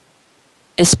fail,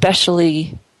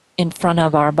 especially in front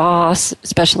of our boss,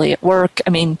 especially at work. I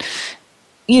mean,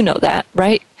 you know that,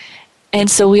 right? And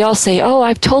so we all say, oh,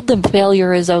 I've told them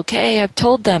failure is okay. I've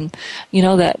told them,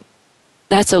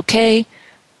 that's okay.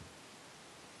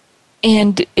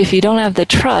 And if you don't have the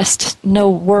trust, no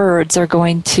words are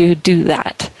going to do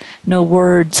that. No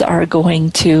words are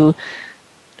going to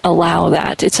allow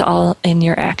that. It's all in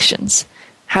your actions.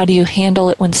 How do you handle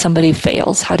it when somebody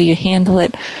fails? How do you handle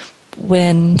it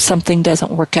when something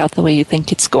doesn't work out the way you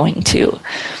think it's going to?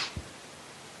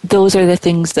 Those are the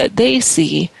things that they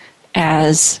see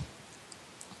as,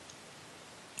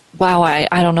 wow, I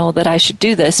don't know that I should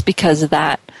do this, because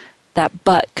that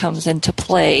but comes into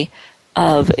play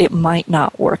of it might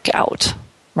not work out,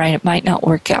 right? It might not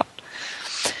work out.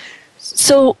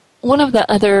 So one of the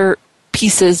other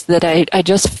pieces that I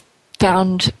just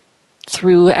found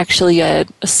through actually a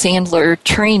Sandler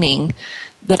training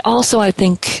that also I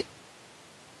think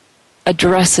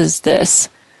addresses this,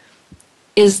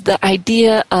 is the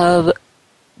idea of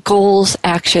goals,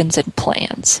 actions, and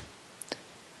plans.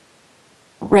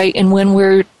 Right? And when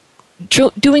we're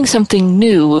doing something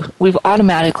new, we've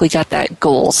automatically got that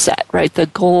goal set, right? The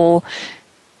goal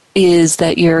is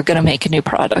that you're going to make a new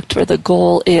product, or the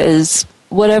goal is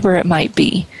whatever it might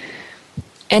be.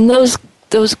 And those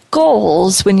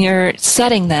goals, when you're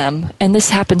setting them, and this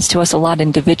happens to us a lot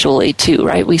individually too,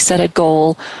 right? We set a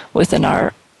goal within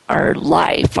our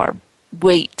life, our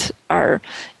weight, our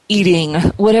eating,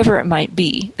 whatever it might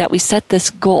be, that we set this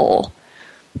goal.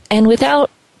 And without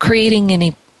creating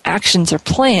any actions or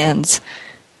plans,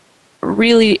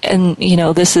 really, and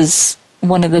this is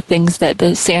one of the things that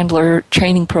the Sandler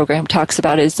training program talks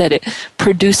about, is that it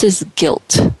produces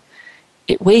guilt.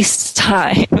 It wastes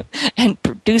time and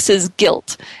produces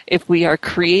guilt if we are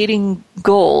creating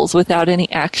goals without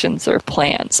any actions or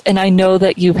plans. And I know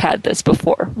that you've had this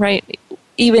before, right?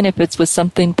 Even if it's with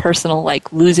something personal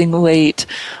like losing weight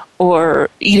or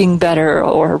eating better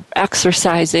or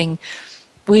exercising,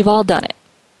 we've all done it,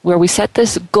 where we set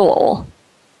this goal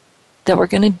that we're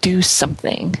going to do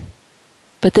something,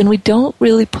 but then we don't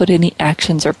really put any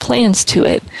actions or plans to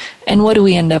it. And what do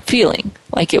we end up feeling?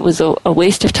 Like it was a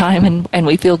waste of time, and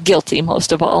we feel guilty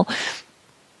most of all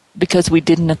because we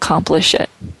didn't accomplish it.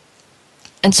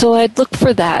 And so I'd look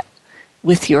for that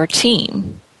with your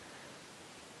team.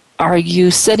 Are you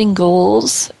setting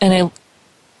goals and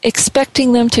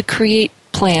expecting them to create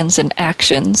plans and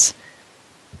actions,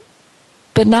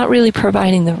 but not really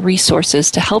providing the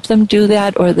resources to help them do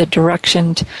that, or the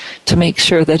direction to make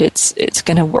sure that it's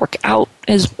going to work out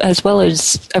as well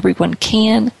as everyone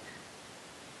can?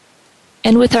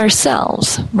 And with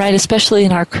ourselves, right, especially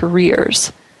in our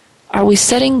careers, are we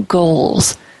setting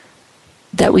goals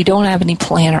that we don't have any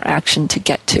plan or action to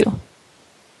get to?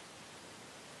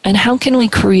 And how can we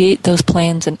create those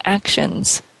plans and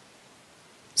actions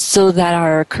so that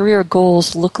our career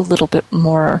goals look a little bit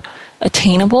more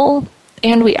attainable,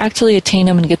 and we actually attain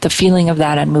them and get the feeling of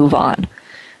that and move on,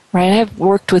 right? I've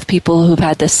worked with people who've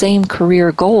had the same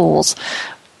career goals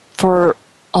for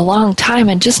a long time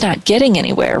and just not getting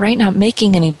anywhere, right? Not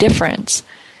making any difference.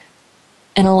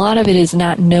 And a lot of it is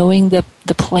not knowing the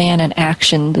plan and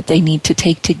action that they need to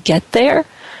take to get there,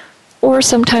 or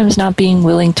sometimes not being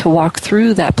willing to walk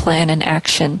through that plan and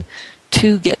action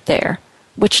to get there,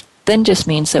 which then just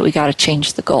means that we got to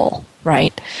change the goal,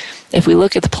 right? If we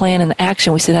look at the plan and the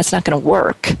action, we say that's not going to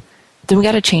work, then we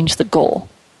got to change the goal.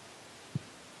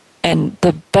 And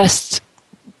the best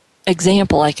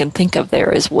example I can think of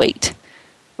there is weight,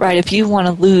 right? If you want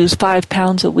to lose 5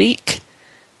 pounds a week,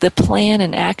 the plan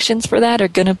and actions for that are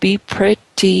going to be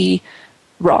pretty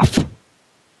rough,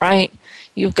 right?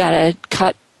 You've got to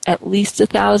cut at least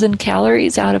 1,000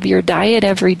 calories out of your diet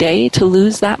every day to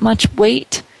lose that much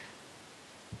weight.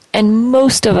 And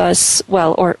most of us,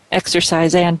 or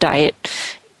exercise and diet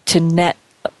to net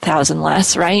 1,000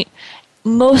 less, right?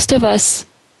 Most of us,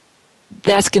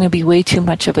 that's going to be way too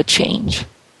much of a change.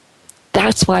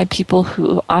 That's why people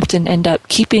who often end up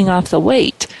keeping off the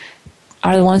weight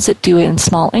are the ones that do it in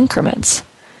small increments,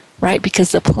 right?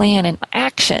 Because the plan and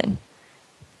action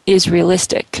is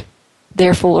realistic.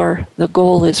 Therefore, the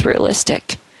goal is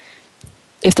realistic.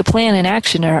 If the plan and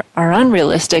action are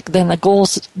unrealistic, then the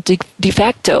goal's de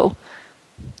facto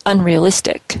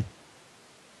unrealistic.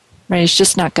 Right? It's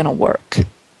just not going to work.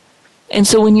 And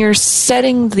so when you're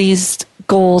setting these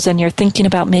goals and you're thinking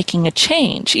about making a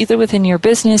change, either within your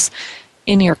business,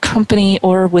 in your company,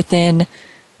 or within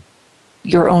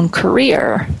your own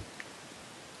career,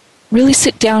 really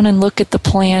sit down and look at the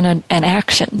plan and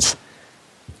actions.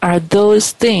 Are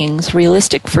those things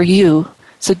realistic for you?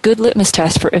 It's a good litmus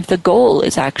test for if the goal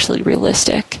is actually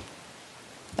realistic.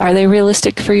 Are they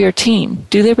realistic for your team?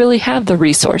 Do they really have the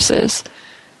resources?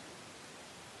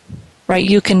 Right?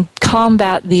 You can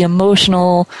combat the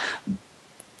emotional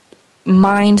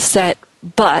mindset,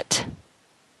 but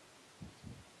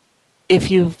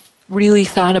if you've really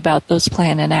thought about those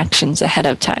plan and actions ahead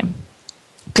of time.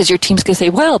 Because your team's going to say,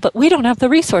 well, but we don't have the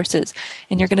resources.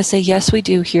 And you're going to say, yes, we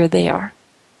do. Here they are.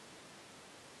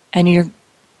 And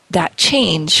that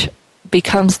change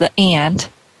becomes the and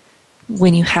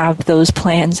when you have those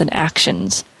plans and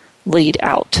actions laid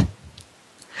out.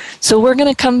 So we're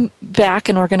going to come back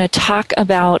and we're going to talk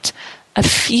about a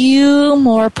few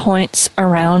more points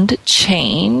around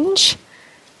change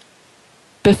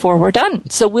before we're done.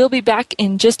 So we'll be back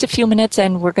in just a few minutes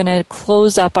and we're going to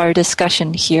close up our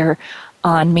discussion here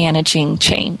on managing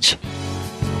change.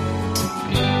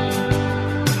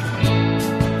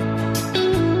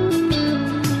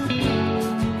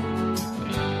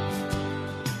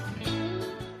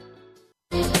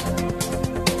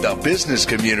 business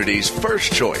community's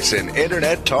first choice in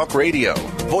Internet Talk Radio,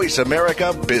 Voice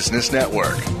America Business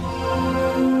Network.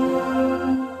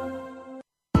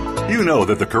 You know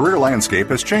that the career landscape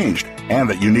has changed and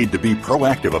that you need to be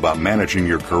proactive about managing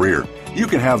your career. You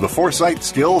can have the foresight,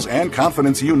 skills, and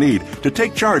confidence you need to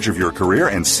take charge of your career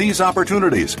and seize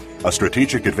opportunities. A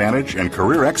strategic advantage and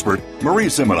career expert, Marie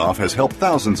Zimenoff has helped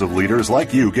thousands of leaders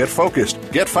like you get focused,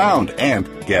 get found, and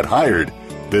get hired.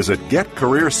 Visit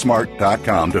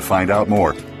GetCareerSmart.com to find out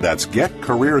more. That's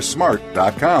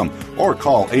GetCareerSmart.com or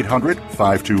call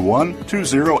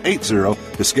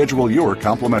 800-521-2080 to schedule your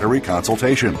complimentary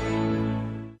consultation.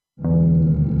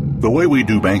 The way we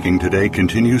do banking today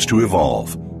continues to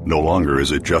evolve. No longer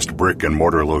is it just brick and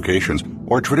mortar locations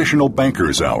or traditional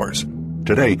banker's hours.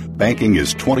 Today, banking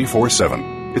is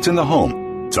 24/7. It's in the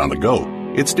home. It's on the go.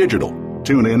 It's digital.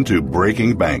 Tune in to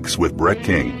Breaking Banks with Brett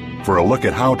King for a look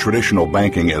at how traditional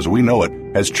banking as we know it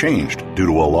has changed due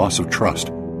to a loss of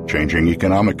trust, changing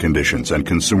economic conditions and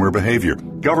consumer behavior,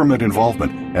 government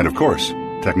involvement, and of course,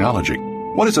 technology.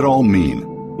 What does it all mean?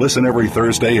 Listen every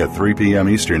Thursday at 3 p.m.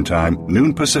 Eastern Time,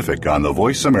 noon Pacific on the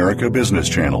Voice America Business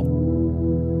Channel.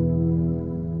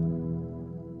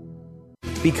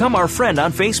 Become our friend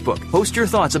on Facebook. Post your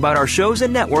thoughts about our shows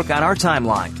and network on our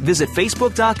timeline. Visit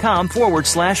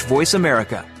Facebook.com/Voice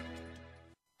America.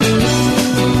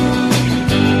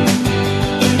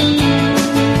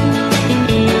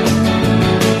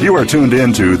 You are tuned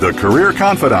in to The Career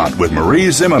Confidant with Marie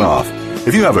Zimenoff.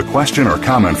 If you have a question or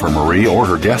comment for Marie or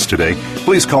her guest today,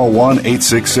 please call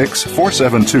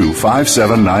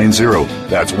 1-866-472-5790.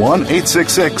 That's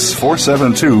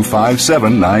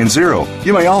 1-866-472-5790.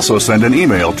 You may also send an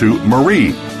email to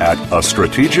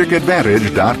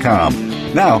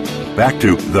marie@astrategicadvantage.com. Now, back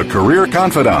to The Career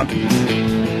Confidant.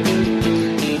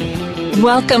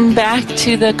 Welcome back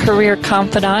to the Career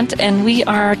Confidant, and we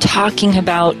are talking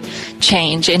about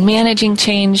change and managing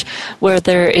change,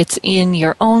 whether it's in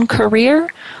your own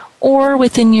career or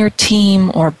within your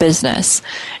team or business.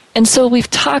 And so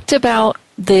we've talked about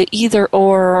the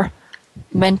either-or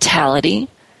mentality,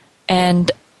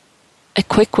 and a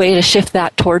quick way to shift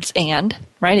that towards and,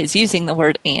 right, is using the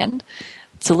word and.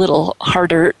 It's a little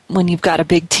harder when you've got a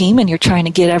big team and you're trying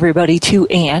to get everybody to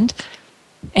and.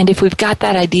 And if we've got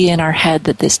that idea in our head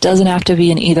that this doesn't have to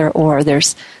be an either or,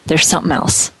 there's something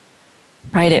else,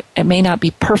 right? It may not be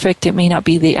perfect, it may not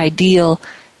be the ideal,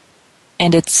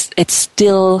 and it's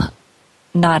still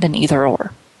not an either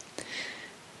or.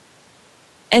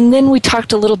 And then we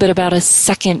talked a little bit about a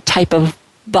second type of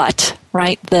but,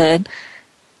 right? The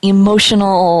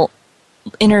emotional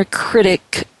inner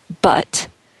critic but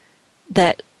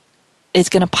that is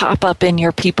going to pop up in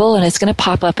your people and it's going to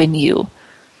pop up in you.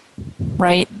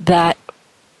 Right? But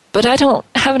I don't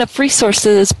have enough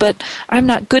resources, but I'm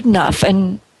not good enough.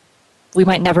 And we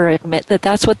might never admit that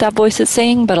that's what that voice is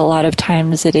saying, but a lot of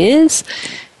times it is.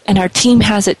 And our team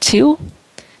has it too.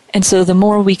 And so the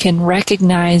more we can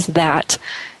recognize that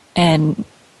and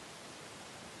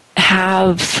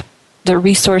have the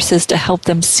resources to help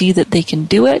them see that they can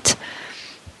do it,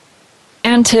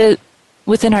 and to,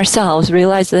 within ourselves,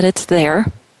 realize that it's there,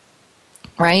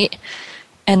 right?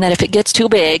 And that if it gets too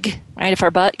big, right, if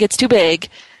our butt gets too big,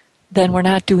 then we're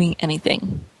not doing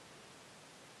anything.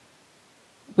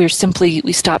 We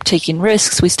stop taking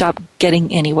risks, we stop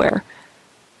getting anywhere.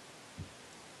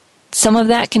 Some of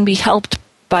that can be helped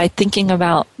by thinking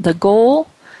about the goal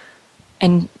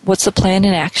and what's the plan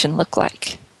in action look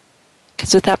like.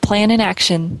 Because with that plan in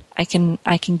action, I can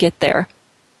get there,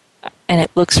 and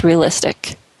it looks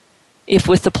realistic. If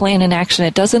with the plan in action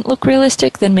it doesn't look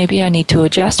realistic, then maybe I need to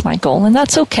adjust my goal, and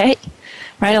that's okay,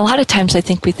 right? A lot of times we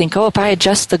think, oh, if I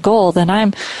adjust the goal, then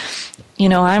I'm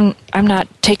not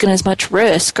taking as much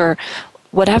risk or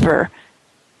whatever.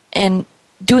 And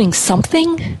doing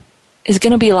something is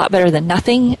going to be a lot better than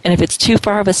nothing. And if it's too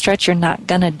far of a stretch, you're not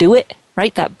going to do it,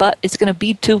 right? That butt is going to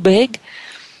be too big.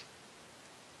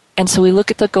 And so we look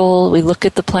at the goal, we look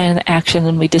at the plan of action,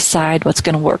 and we decide what's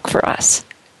going to work for us.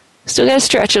 Still got to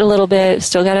stretch it a little bit,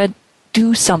 still got to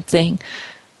do something.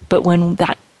 But when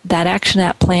that action,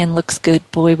 that plan looks good,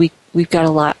 boy, we've got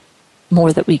a lot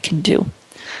more that we can do.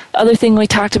 The other thing we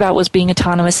talked about was being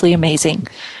autonomously amazing,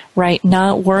 right?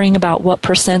 Not worrying about what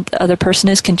percent the other person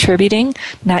is contributing,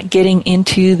 not getting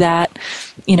into that,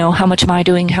 how much am I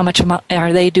doing, how much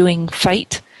are they doing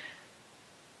fight.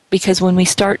 Because when we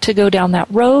start to go down that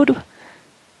road,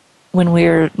 when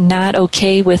we're not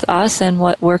okay with us and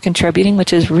what we're contributing,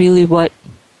 which is really what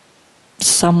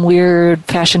some weird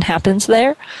fashion happens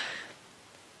there,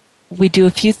 we do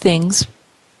a few things.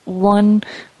 One,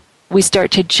 we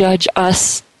start to judge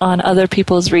us on other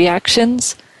people's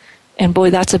reactions, and boy,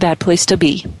 that's a bad place to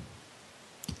be,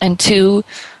 And 2,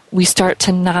 we start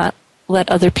to not let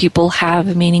other people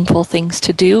have meaningful things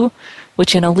to do,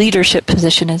 which in a leadership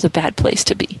position is a bad place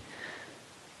to be.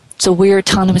 So we're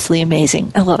autonomously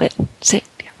amazing. I love it. Say,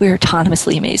 we're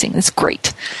autonomously amazing. It's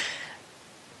great.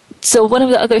 So one of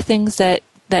the other things that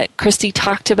Christy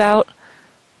talked about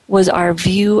was our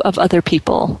view of other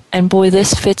people. And boy,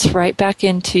 this fits right back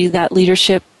into that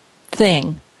leadership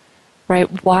thing, right?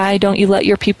 Why don't you let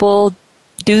your people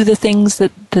do the things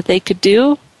that they could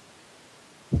do?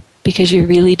 Because you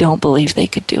really don't believe they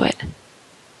could do it.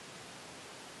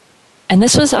 And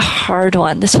this was a hard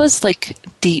one. This was like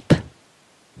deep,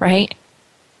 right?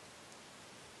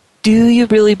 Do you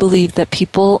really believe that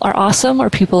people are awesome or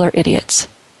people are idiots?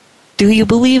 Do you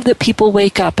believe that people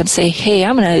wake up and say, hey,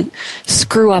 I'm going to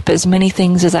screw up as many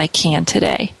things as I can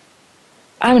today?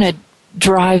 I'm going to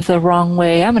drive the wrong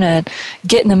way. I'm going to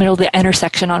get in the middle of the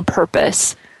intersection on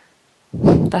purpose.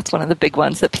 That's one of the big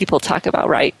ones that people talk about,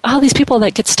 right? Oh, these people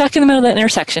that get stuck in the middle of the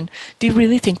intersection, do you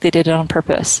really think they did it on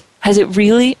purpose? Has it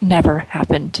really never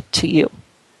happened to you?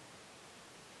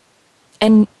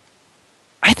 And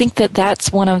I think that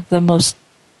that's one of the most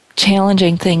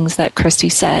challenging things that Christy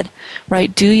said,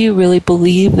 right? Do you really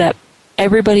believe that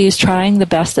everybody is trying the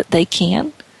best that they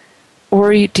can?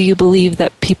 Or do you believe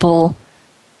that people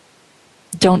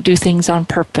don't do things on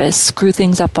purpose, screw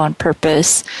things up on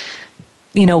purpose,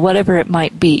 whatever it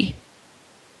might be?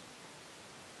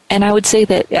 And I would say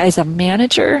that as a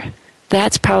manager,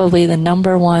 that's probably the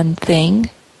number one thing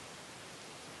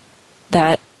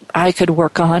that I could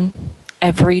work on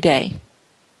every day.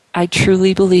 I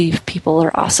truly believe people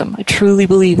are awesome. I truly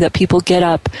believe that people get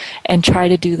up and try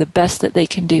to do the best that they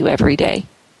can do every day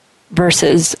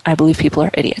versus I believe people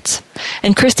are idiots.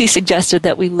 And Christy suggested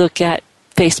that we look at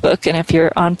Facebook, and if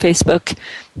you're on Facebook,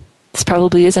 this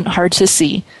probably isn't hard to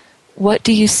see. What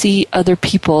do you see other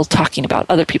people talking about?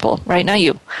 Other people, right? Not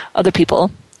you. Other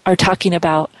people are talking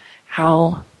about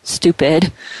how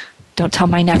stupid. Don't tell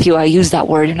my nephew I use that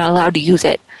word. You're not allowed to use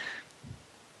it.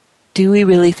 Do we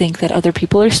really think that other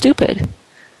people are stupid?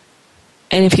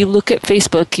 And if you look at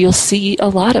Facebook, you'll see a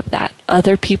lot of that.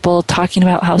 Other people talking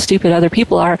about how stupid other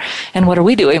people are. And what are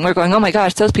we doing? We're going, oh my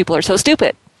gosh, those people are so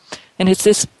stupid. And it's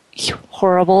this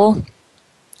horrible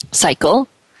cycle.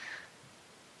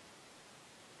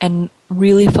 And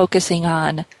really focusing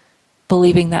on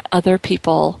believing that other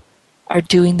people are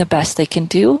doing the best they can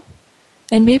do.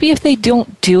 And maybe if they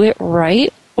don't do it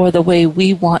right or the way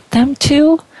we want them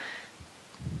to,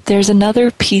 there's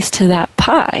another piece to that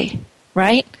pie,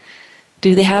 right?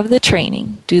 Do they have the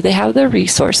training? Do they have the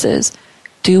resources?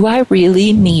 Do I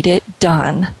really need it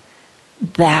done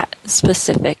that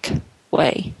specific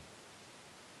way?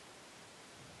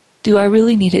 Do I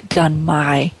really need it done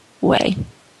my way?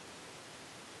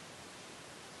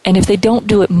 And if they don't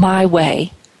do it my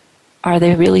way, are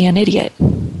they really an idiot?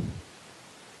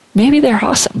 Maybe they're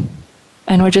awesome,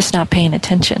 and we're just not paying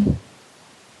attention.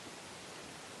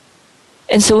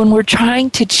 And so when we're trying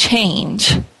to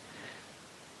change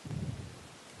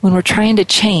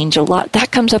a lot,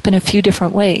 that comes up in a few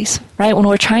different ways, right? When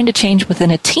we're trying to change within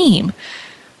a team,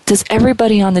 does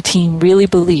everybody on the team really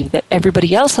believe that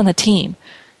everybody else on the team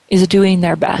is doing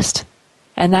their best?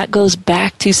 And that goes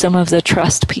back to some of the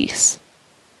trust piece.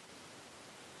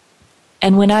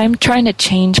 And when I'm trying to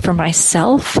change for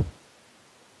myself,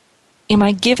 am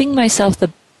I giving myself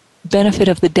the benefit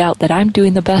of the doubt that I'm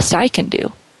doing the best I can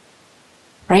do?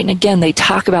 Right? And again, they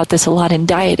talk about this a lot in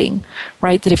dieting,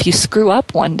 right? That if you screw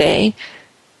up one day,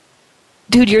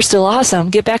 dude, you're still awesome.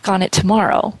 Get back on it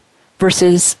tomorrow.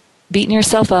 Versus beating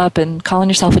yourself up and calling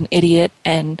yourself an idiot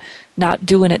and not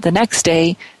doing it the next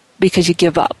day because you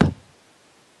give up.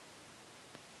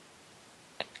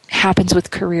 Happens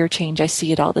with career change. I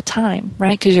see it all the time,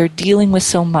 right? Because you're dealing with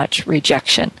so much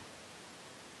rejection.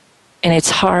 And it's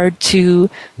hard to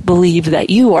believe that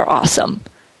you are awesome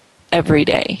every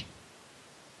day.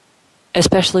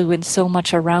 Especially when so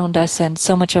much around us and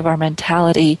so much of our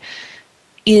mentality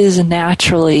is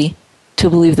naturally to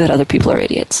believe that other people are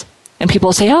idiots. And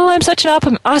people say, oh, I'm such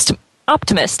an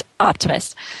optimist.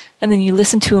 And then you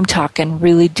listen to them talk, and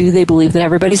really, do they believe that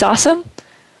everybody's awesome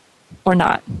or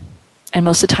not? And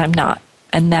most of the time, not.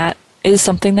 And that is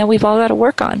something that we've all got to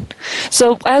work on.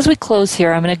 So as we close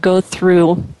here, I'm going to go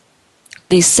through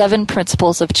these 7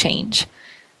 principles of change.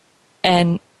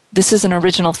 And this is an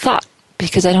original thought,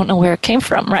 because I don't know where it came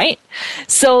from, right?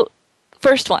 So,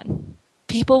 first one,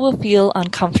 people will feel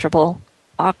uncomfortable,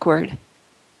 awkward,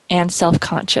 and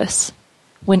self-conscious.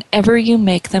 Whenever you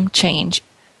make them change,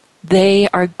 they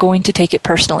are going to take it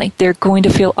personally. They're going to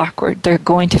feel awkward. They're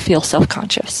going to feel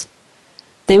self-conscious.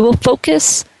 They will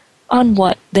focus on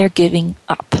what they're giving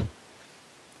up.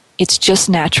 It's just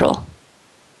natural.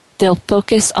 They'll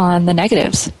focus on the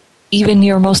negatives. Even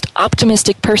your most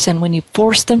optimistic person, when you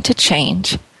force them to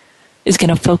change, is going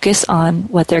to focus on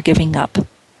what they're giving up.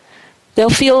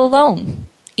 They'll feel alone.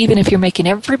 Even if you're making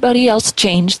everybody else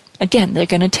change, again, they're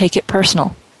going to take it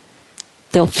personal.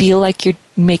 They'll feel like you're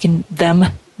making them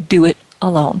do it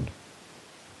alone.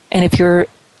 And if you're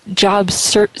job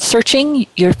searching,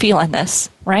 you're feeling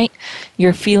this, right?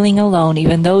 You're feeling alone,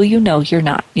 even though you know you're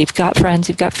not. You've got friends,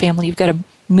 you've got family, you've got a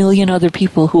million other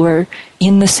people who are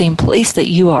in the same place that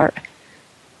you are.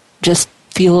 Just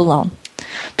feel alone.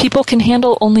 People can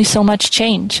handle only so much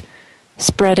change.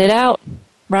 Spread it out,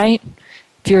 right?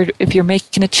 If you're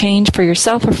making a change for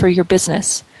yourself or for your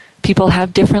business. People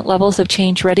have different levels of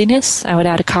change readiness. I would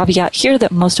add a caveat here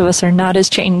that most of us are not as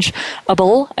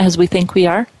changeable as we think we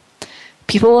are.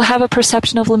 People will have a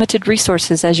perception of limited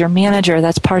resources. As your manager,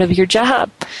 that's part of your job,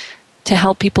 to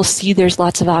help people see there's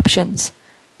lots of options.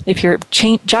 If you're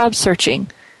job searching,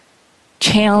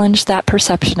 challenge that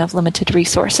perception of limited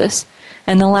resources.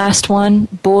 And the last one,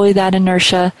 boy, that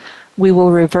inertia, we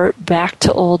will revert back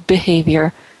to old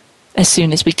behavior as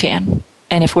soon as we can.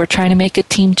 And if we're trying to make a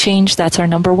team change, that's our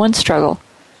number one struggle.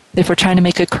 If we're trying to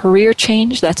make a career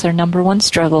change, that's our number one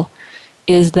struggle,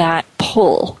 is that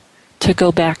pull to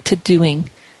go back to doing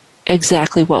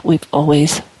exactly what we've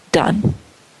always done.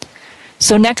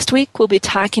 So next week, we'll be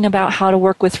talking about how to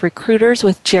work with recruiters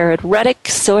with Jared Reddick.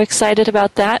 So excited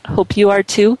about that. Hope you are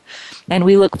too. And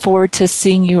we look forward to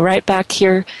seeing you right back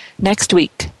here next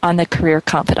week on The Career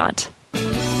Confidant.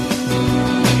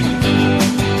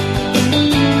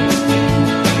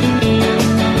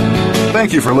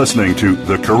 Thank you for listening to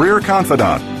The Career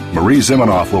Confidant. Marie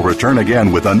Zimenoff will return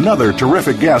again with another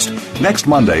terrific guest next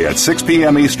Monday at 6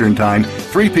 p.m. Eastern Time,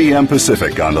 3 p.m.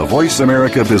 Pacific on the Voice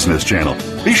America Business Channel.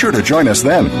 Be sure to join us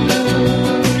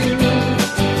then.